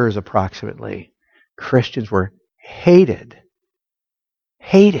 years approximately, Christians were hated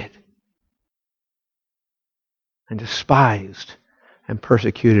and despised and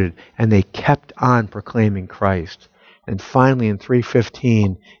persecuted, and they kept on proclaiming Christ. And finally, in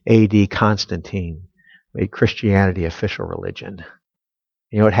 315 AD, Constantine made Christianity official religion.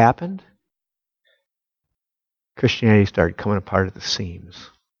 You know what happened? Christianity started coming apart at the seams.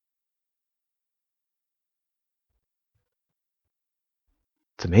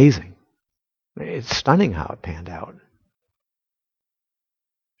 It's amazing. It's stunning how it panned out.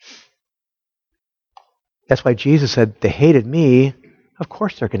 That's why Jesus said, they hated me, of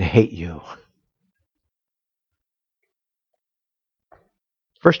course they're going to hate you.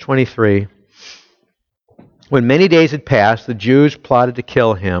 Verse 23, when many days had passed, the Jews plotted to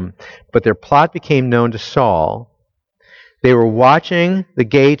kill him, but their plot became known to Saul. They were watching the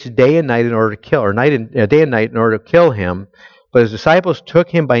gates day and night in order to kill, day and night in order to kill him. But his disciples took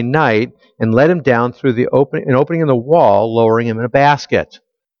him by night and let him down through an opening in the wall, lowering him in a basket.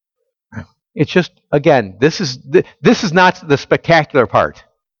 It's just, again, this is not the spectacular part.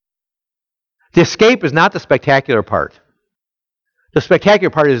 The escape is not the spectacular part. The spectacular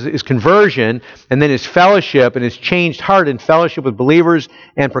part is conversion, and then his fellowship and his changed heart and fellowship with believers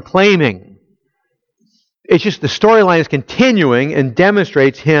and proclaiming. It's just the storyline is continuing and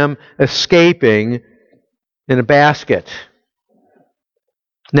demonstrates him escaping in a basket.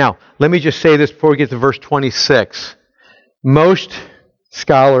 Now, let me just say this before we get to verse 26. Most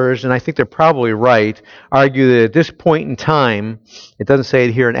scholars, and I think they're probably right, argue that at this point in time, it doesn't say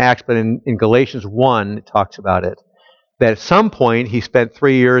it here in Acts, but in Galatians 1, it talks about it, that at some point he spent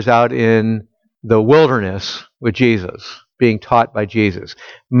 3 years out in the wilderness with Jesus, being taught by Jesus.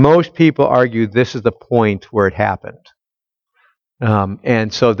 Most people argue this is the point where it happened.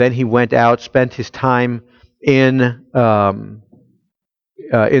 And so then he went out, spent his time in the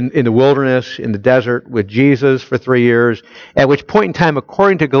wilderness, in the desert with Jesus for 3 years, at which point in time,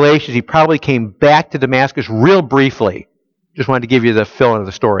 according to Galatians, he probably came back to Damascus real briefly. Just wanted to give you the fill-in of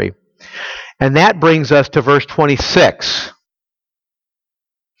the story. And that brings us to verse 26.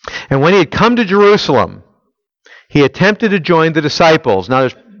 And when he had come to Jerusalem, he attempted to join the disciples. Now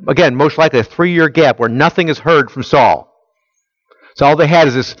there's, again, most likely a 3-year gap where nothing is heard from Saul. So all they had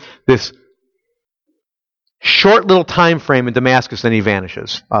is this short little time frame in Damascus, then he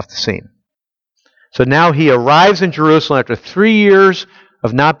vanishes off the scene. So now he arrives in Jerusalem after 3 years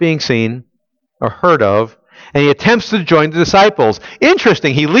of not being seen or heard of, and he attempts to join the disciples.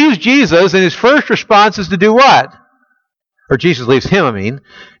 Interesting, he leaves Jesus, and his first response is to do what? Or Jesus leaves him, I mean.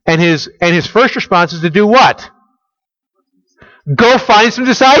 And his first response is to do what? Go find some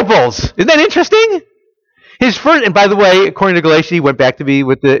disciples. Isn't that interesting? His first, and by the way, according to Galatians, he went back to be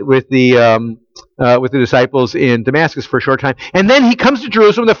with the disciples in Damascus for a short time. And then he comes to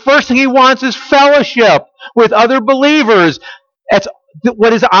Jerusalem. The first thing he wants is fellowship with other believers. That's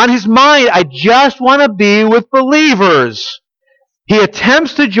what is on his mind. I just want to be with believers. He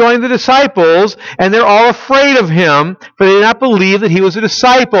attempts to join the disciples, and they're all afraid of him, for they did not believe that he was a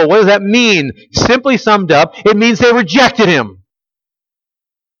disciple. What does that mean? Simply summed up, it means they rejected him.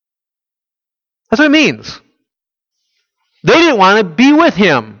 That's what it means. They didn't want to be with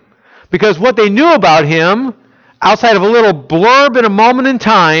him, because what they knew about him, outside of a little blurb in a moment in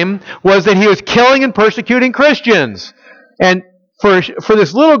time, was that he was killing and persecuting Christians. And for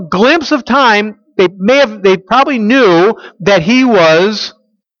this little glimpse of time, they probably knew that he was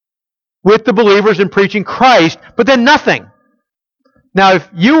with the believers and preaching Christ, but then nothing. Now, if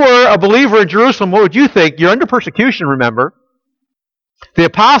you were a believer in Jerusalem, what would you think? You're under persecution, remember. The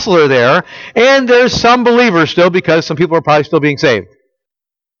apostles are there, and there's some believers still, because some people are probably still being saved.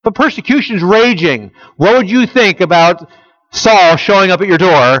 But persecution's raging. What would you think about Saul showing up at your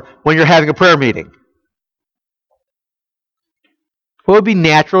door when you're having a prayer meeting? What would be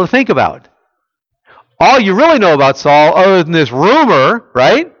natural to think about? All you really know about Saul, other than this rumor,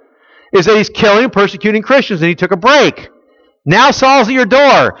 right, is that he's killing and persecuting Christians, and he took a break. Now Saul's at your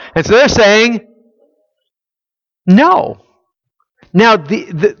door. And so they're saying, no. Now,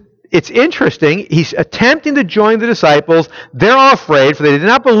 it's interesting. He's attempting to join the disciples. They're all afraid, for they did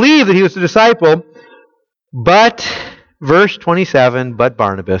not believe that he was a disciple. But, verse 27, but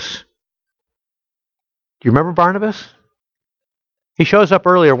Barnabas. Do you remember Barnabas? He shows up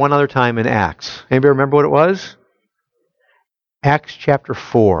earlier one other time in Acts. Anybody remember what it was? Acts chapter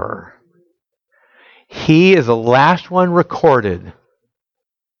 4. He is the last one recorded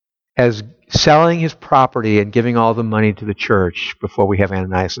as selling his property and giving all the money to the church before we have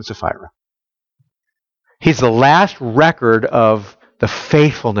Ananias and Sapphira. He's the last record of the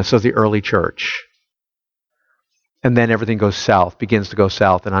faithfulness of the early church. And then everything goes south, begins to go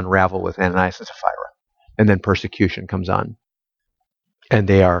south and unravel with Ananias and Sapphira. And then persecution comes on. And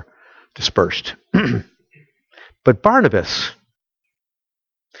they are dispersed. But Barnabas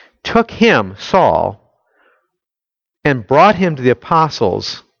took him, Saul, and brought him to the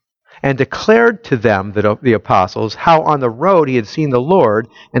apostles and declared to them, the apostles, how on the road he had seen the Lord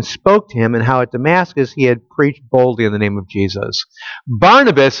and spoke to him, and how at Damascus he had preached boldly in the name of Jesus.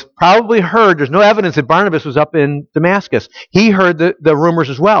 Barnabas probably heard, there's no evidence that Barnabas was up in Damascus. He heard the rumors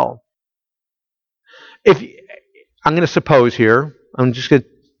as well. I'm going to suppose here, I'm just going to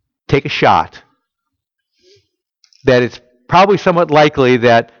take a shot, that it's probably somewhat likely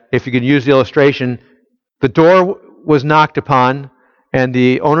that, if you can use the illustration, the door was knocked upon, and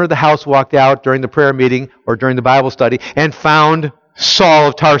the owner of the house walked out during the prayer meeting or during the Bible study and found Saul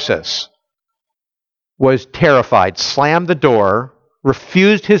of Tarsus. Was terrified, slammed the door,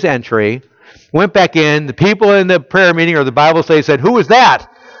 refused his entry, went back in. The people in the prayer meeting or the Bible study said, "Who was that?"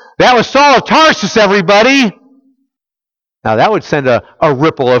 "That was Saul of Tarsus, everybody." Now that would send a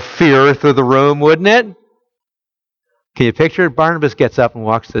ripple of fear through the room, wouldn't it? Can you picture it? Barnabas gets up and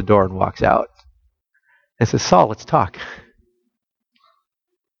walks to the door and walks out and says, "Saul, let's talk."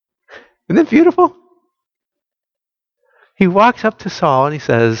 Isn't that beautiful? He walks up to Saul and he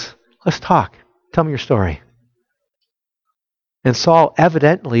says, "Let's talk. Tell me your story." And Saul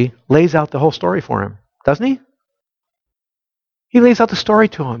evidently lays out the whole story for him, doesn't he? He lays out the story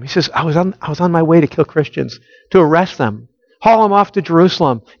to him. He says, I was on my way to kill Christians, to arrest them, haul them off to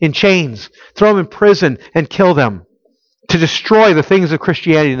Jerusalem in chains, throw them in prison, and kill them, to destroy the things of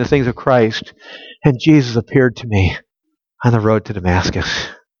Christianity and the things of Christ. And Jesus appeared to me on the road to Damascus.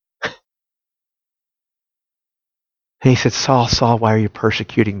 And he said, "Saul, Saul, why are you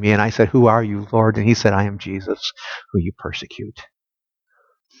persecuting me?" And I said, "Who are you, Lord?" And he said, "I am Jesus, who you persecute."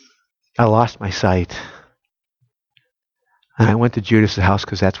 I lost my sight. And I went to Judas' house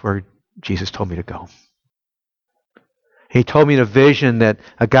because that's where Jesus told me to go. He told me in a vision that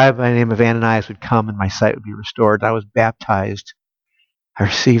a guy by the name of Ananias would come and my sight would be restored. I was baptized. I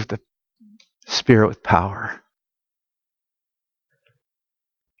received the Spirit with power.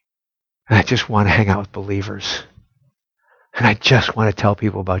 And I just want to hang out with believers. And I just want to tell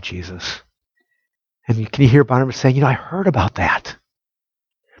people about Jesus. And can you hear Barnabas saying, I heard about that.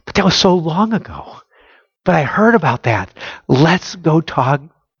 But that was so long ago. But I heard about that. Let's go talk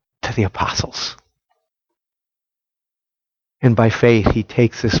to the apostles. And by faith, he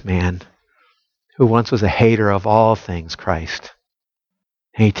takes this man who once was a hater of all things Christ,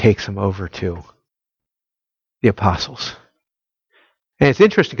 and he takes him over to the apostles. And it's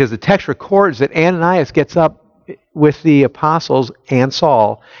interesting because the text records that Ananias gets up with the apostles and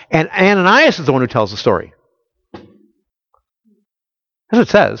Saul, and Ananias is the one who tells the story. That's what it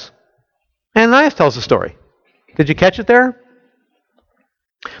says. Ananias tells the story. Did you catch it there?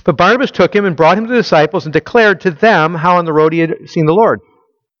 But Barnabas took him and brought him to the disciples and declared to them how on the road he had seen the Lord.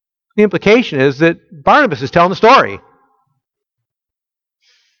 The implication is that Barnabas is telling the story.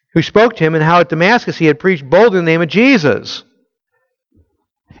 Who spoke to him and how at Damascus he had preached boldly in the name of Jesus.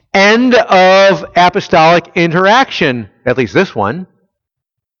 End of apostolic interaction. At least this one.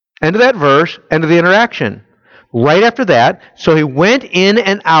 End of that verse. End of the interaction. Right after that, so he went in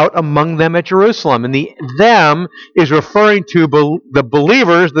and out among them at Jerusalem. And the them is referring to the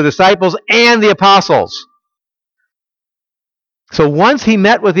believers, the disciples, and the apostles. So once he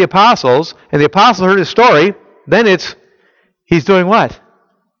met with the apostles, and the apostles heard his story, then he's doing what?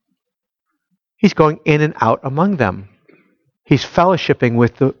 He's going in and out among them. He's fellowshipping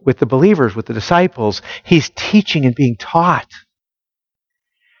with the believers, with the disciples. He's teaching and being taught.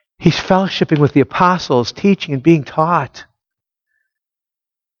 He's fellowshipping with the apostles, teaching and being taught.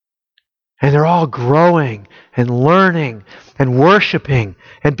 And they're all growing and learning and worshiping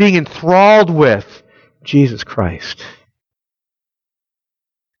and being enthralled with Jesus Christ.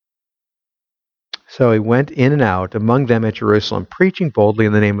 So he went in and out among them at Jerusalem, preaching boldly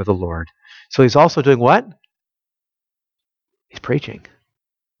in the name of the Lord. So he's also doing what? He's preaching.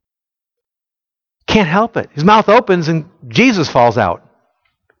 Can't help it. His mouth opens and Jesus falls out.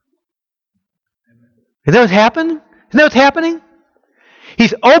 Isn't that what's happening? Isn't that what's happening?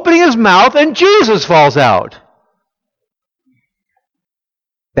 He's opening his mouth and Jesus falls out.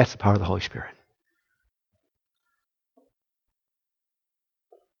 That's the power of the Holy Spirit.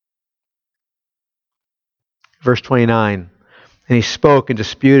 Verse 29. And he spoke and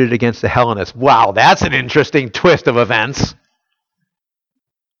disputed against the Hellenists. Wow, that's an interesting twist of events.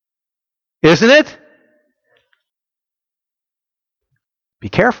 Isn't it? Be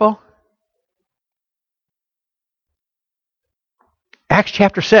careful. Acts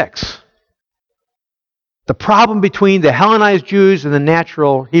chapter 6. The problem between the Hellenized Jews and the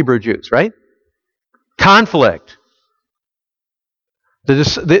natural Hebrew Jews, right? Conflict.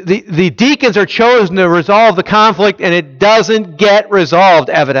 The deacons are chosen to resolve the conflict, and it doesn't get resolved,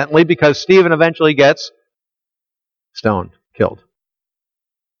 evidently, because Stephen eventually gets stoned, killed.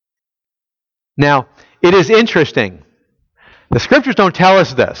 Now, it is interesting. The scriptures don't tell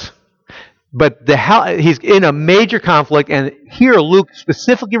us this, but he's in a major conflict, and here Luke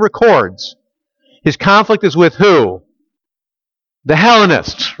specifically records his conflict is with who? The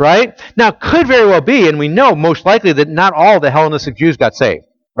Hellenists, right? Now, it could very well be, and we know most likely that not all the Hellenistic Jews got saved,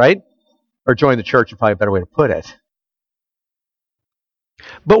 right? Or joined the church is probably a better way to put it.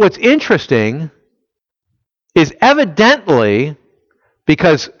 But what's interesting is evidently,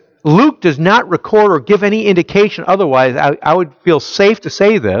 because Luke does not record or give any indication otherwise, I would feel safe to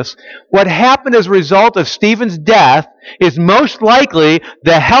say this, what happened as a result of Stephen's death is most likely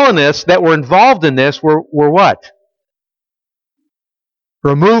the Hellenists that were involved in this were what?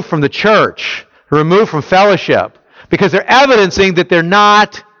 Removed from the church, removed from fellowship, because they're evidencing that they're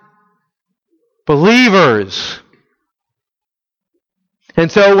not believers.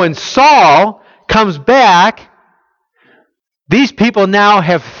 And so when Saul comes back, these people now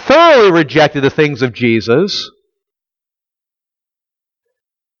have thoroughly rejected the things of Jesus.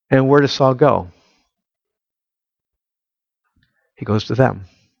 And where does Saul go? He goes to them.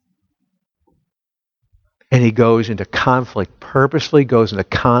 And he goes into conflict, purposely goes into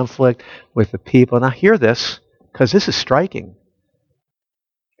conflict with the people. Now hear this, because this is striking.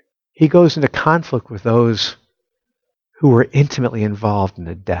 He goes into conflict with those who were intimately involved in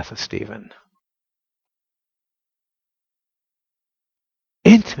the death of Stephen.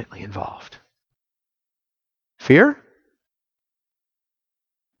 Intimately involved. Fear?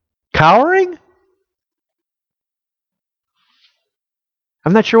 Cowering?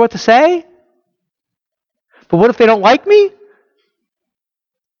 I'm not sure what to say. But what if they don't like me?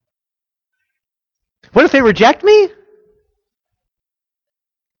 What if they reject me?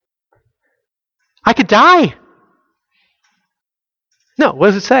 I could die. No, what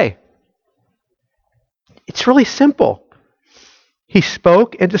does it say? It's really simple. He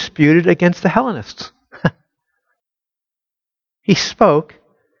spoke and disputed against the Hellenists. He spoke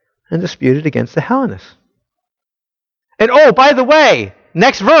and disputed against the Hellenists. And oh, by the way,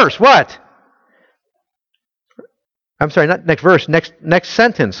 next verse, what? I'm sorry, not next verse, next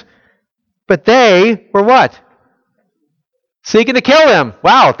sentence. But they were what? Seeking to kill him.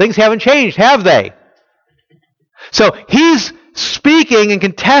 Wow, things haven't changed, have they? So he's speaking and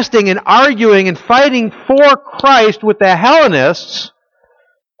contesting and arguing and fighting for Christ with the Hellenists,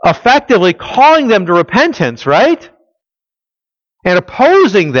 effectively calling them to repentance, right? And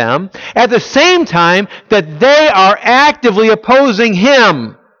opposing them at the same time that they are actively opposing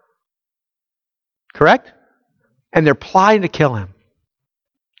him. Correct? And they're plotting to kill him.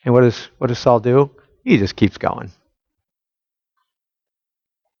 And what does Saul do? He just keeps going.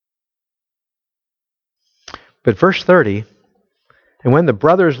 But verse 30, and when the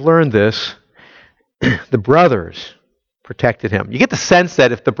brothers learned this, the brothers protected him. You get the sense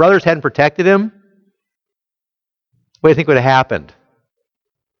that if the brothers hadn't protected him, what do you think would have happened?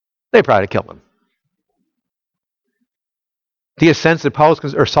 They probably killed him. Do you sense that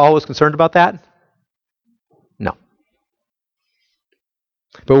Saul was concerned about that? No.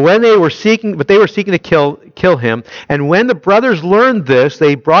 But they were seeking to kill him. And when the brothers learned this,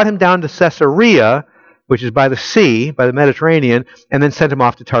 they brought him down to Caesarea, which is by the sea, by the Mediterranean, and then sent him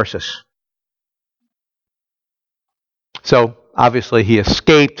off to Tarsus. So, obviously, he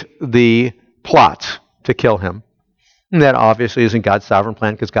escaped the plot to kill him. And that obviously isn't God's sovereign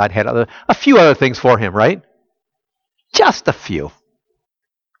plan, because God had a few other things for him, right? Just a few.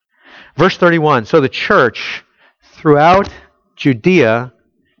 Verse 31, so the church throughout Judea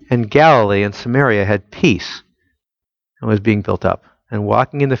and Galilee and Samaria had peace and was being built up and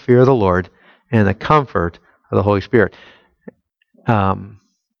walking in the fear of the Lord and the comfort of the Holy Spirit.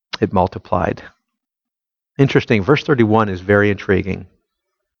 It multiplied. Interesting. Verse 31 is very intriguing.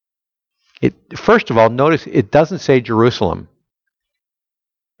 First of all, notice it doesn't say Jerusalem,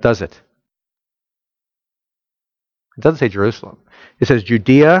 does it? It doesn't say Jerusalem. It says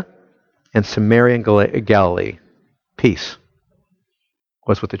Judea and Samaria and Galilee. Peace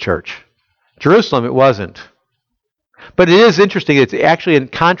was with the church. Jerusalem, it wasn't. But it is interesting. It's actually in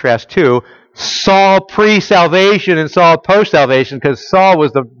contrast to Saul pre-salvation and Saul post-salvation, because Saul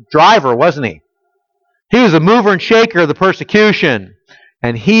was the driver, wasn't he? He was the mover and shaker of the persecution.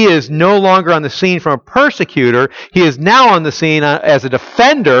 And he is no longer on the scene from a persecutor. He is now on the scene as a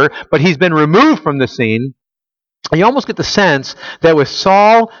defender, but he's been removed from the scene And you almost get the sense that with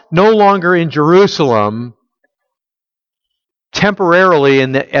Saul no longer in Jerusalem, temporarily,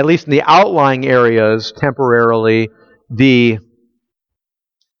 at least in the outlying areas, temporarily, the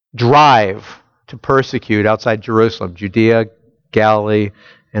drive to persecute outside Jerusalem, Judea, Galilee,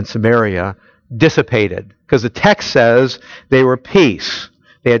 and Samaria, dissipated. Because the text says they were peace.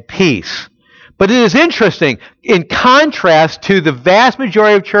 They had peace. But it is interesting, in contrast to the vast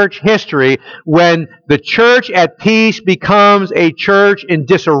majority of church history, when the church at peace becomes a church in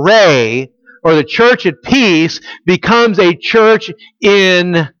disarray, or the church at peace becomes a church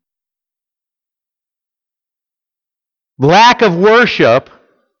in lack of worship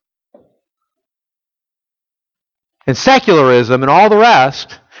and secularism and all the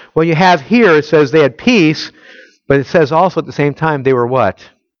rest, what you have here, it says they had peace, but it says also at the same time they were what?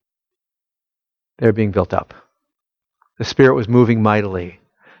 They were being built up. The Spirit was moving mightily.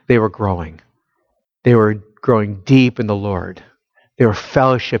 They were growing. They were growing deep in the Lord. They were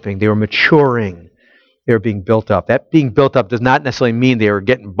fellowshipping. They were maturing. They were being built up. That being built up does not necessarily mean they were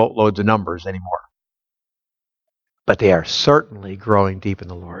getting boatloads of numbers anymore. But they are certainly growing deep in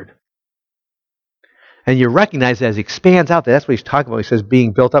the Lord. And you recognize that as he expands out, that's what he's talking about. He says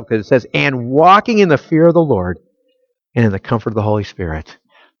being built up, because it says, and walking in the fear of the Lord and in the comfort of the Holy Spirit.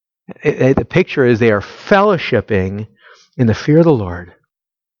 The picture is they are fellowshipping in the fear of the Lord.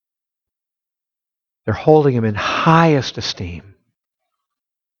 They're holding him in highest esteem.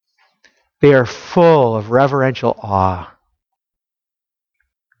 They are full of reverential awe.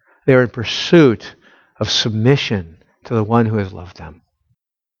 They are in pursuit of submission to the one who has loved them.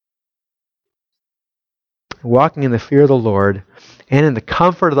 Walking in the fear of the Lord and in the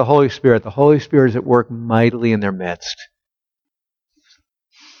comfort of the Holy Spirit. The Holy Spirit is at work mightily in their midst.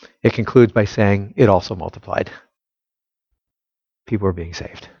 It concludes by saying, it also multiplied. People are being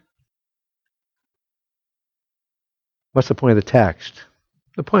saved. What's the point of the text?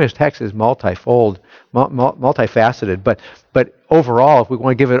 The point of the text is multifold, multifaceted, but overall, if we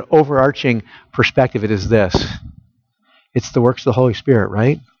want to give it an overarching perspective, it is this. It's the works of the Holy Spirit,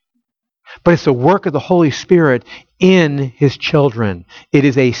 right? But it's the work of the Holy Spirit in His children. It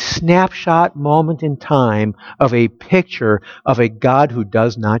is a snapshot moment in time of a picture of a God who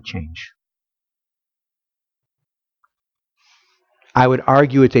does not change. I would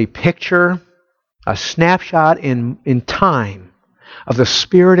argue it's a picture, a snapshot in time of the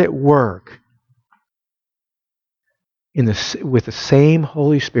Spirit at work with the same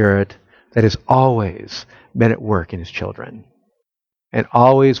Holy Spirit that has always been at work in His children. And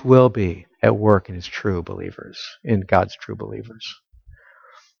always will be at work in His true believers, in God's true believers.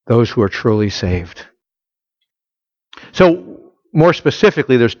 Those who are truly saved. So, more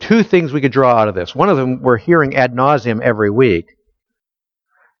specifically, there's two things we could draw out of this. One of them we're hearing ad nauseum every week.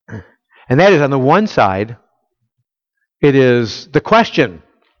 And that is, on the one side, it is the question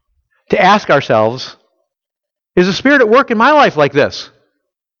to ask ourselves, is the Spirit at work in my life like this?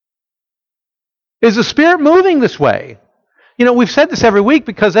 Is the Spirit moving this way? You know, we've said this every week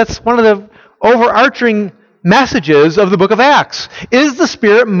because that's one of the overarching messages of the book of Acts. Is the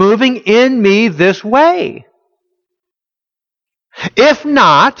Spirit moving in me this way? If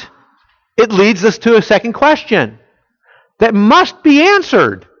not, it leads us to a second question that must be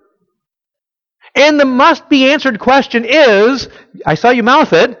answered. And the must be answered question is, I saw you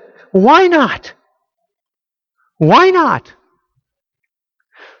mouth it, why not? Why not?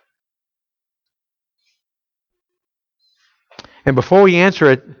 And before we answer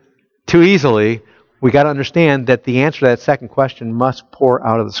it too easily, we got to understand that the answer to that second question must pour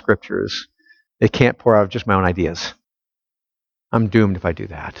out of the Scriptures. It can't pour out of just my own ideas. I'm doomed if I do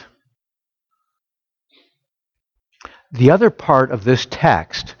that. The other part of this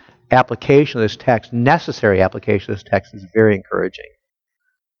text, application of this text, necessary application of this text, is very encouraging.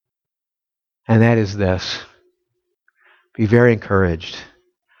 And that is this. Be very encouraged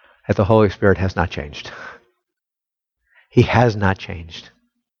that the Holy Spirit has not changed. He has not changed.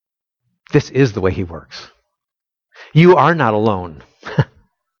 This is the way He works. You are not alone.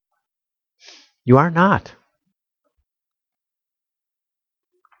 You are not.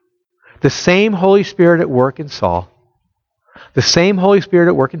 The same Holy Spirit at work in Saul, the same Holy Spirit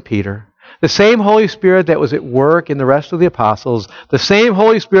at work in Peter, the same Holy Spirit that was at work in the rest of the apostles, the same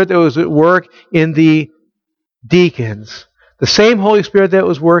Holy Spirit that was at work in the deacons, the same Holy Spirit that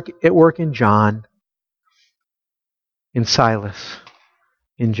was at work in John, in Silas,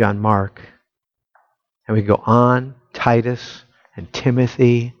 in John Mark. And we go on, Titus and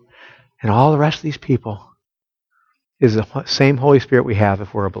Timothy and all the rest of these people. Is the same Holy Spirit we have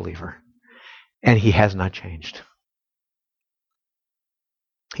if we're a believer. And He has not changed.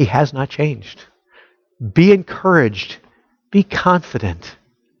 He has not changed. Be encouraged. Be confident.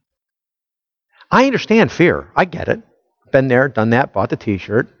 I understand fear. I get it. Been there, done that, bought the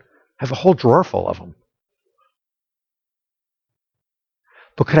t-shirt. I have a whole drawer full of them.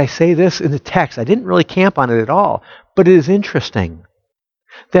 But could I say this in the text? I didn't really camp on it at all. But it is interesting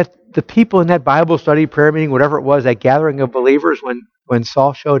that the people in that Bible study, prayer meeting, whatever it was, that gathering of believers when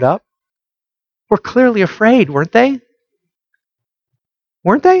Saul showed up, were clearly afraid, weren't they?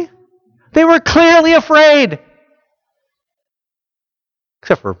 Weren't they? They were clearly afraid.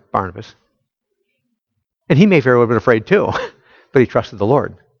 Except for Barnabas. And he may very well have been afraid too, but he trusted the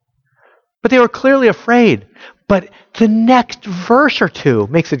Lord. But they were clearly afraid. But the next verse or two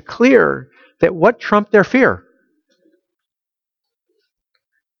makes it clear that what trumped their fear?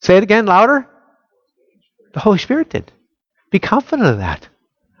 Say it again, louder. The Holy Spirit did. Be confident of that.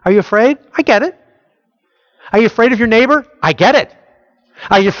 Are you afraid? I get it. Are you afraid of your neighbor? I get it.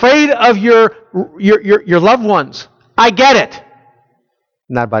 Are you afraid of your loved ones? I get it.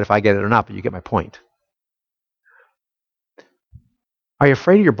 Not about if I get it or not, but you get my point. Are you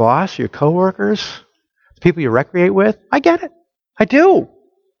afraid of your boss, your coworkers, the people you recreate with? I get it. I do.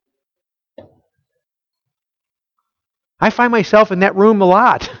 I find myself in that room a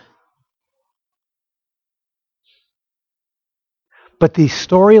lot. But the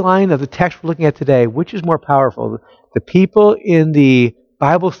storyline of the text we're looking at today, which is more powerful? The people in the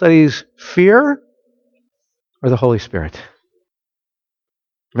Bible studies' fear or the Holy Spirit?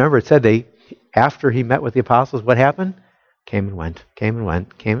 Remember, it said after he met with the apostles, what happened? Came and went, came and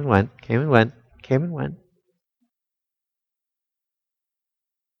went, came and went, came and went, came and went.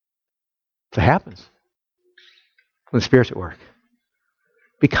 So it happens when the Spirit's at work.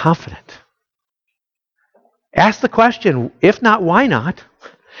 Be confident. Ask the question, if not, why not?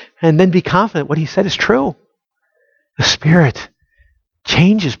 And then be confident what he said is true. The Spirit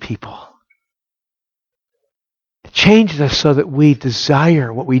changes people. It changes us so that we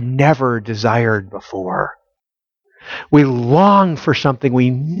desire what we never desired before. We long for something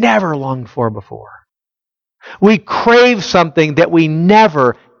we never longed for before. We crave something that we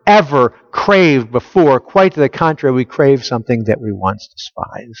never, ever craved before. Quite to the contrary, we crave something that we once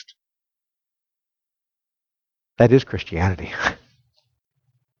despised. That is Christianity.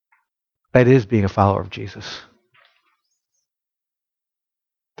 That is being a follower of Jesus.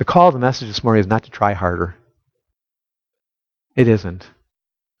 The call of the message this morning is not to try harder. It isn't.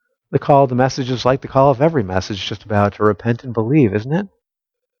 The call of the message is like the call of every message, just about to repent and believe, isn't it?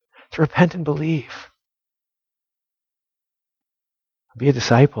 To repent and believe. Be a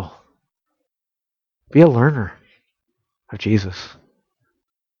disciple. Be a learner of Jesus.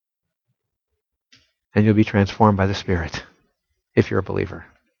 And you'll be transformed by the Spirit if you're a believer.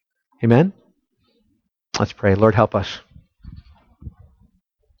 Amen? Let's pray. Lord, help us.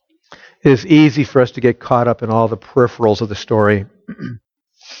 It is easy for us to get caught up in all the peripherals of the story.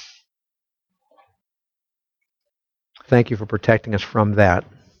 Thank you for protecting us from that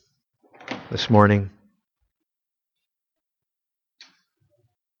this morning.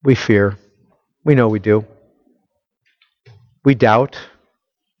 We fear. We know we do. We doubt.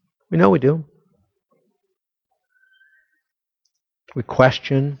 We know we do. We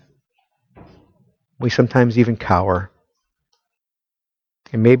question. We sometimes even cower.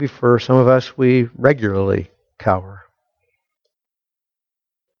 And maybe for some of us, we regularly cower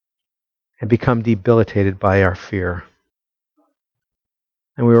and become debilitated by our fear.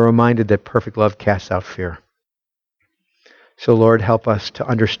 And we are reminded that perfect love casts out fear. So, Lord, help us to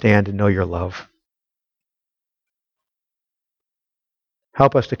understand and know your love.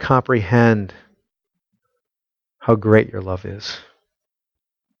 Help us to comprehend how great your love is.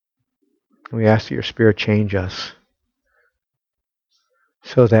 And we ask that your Spirit change us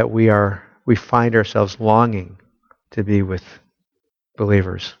so that we find ourselves longing to be with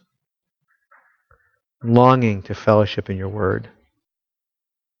believers, longing to fellowship in your word,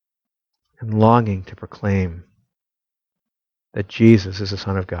 and longing to proclaim that Jesus is the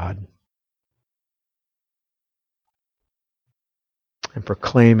Son of God, and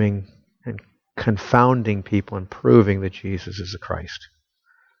proclaiming and confounding people and proving that Jesus is the Christ.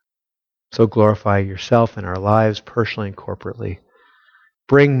 So glorify yourself in our lives, personally and corporately.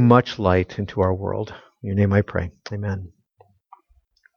 Bring much light into our world. In your name I pray. Amen.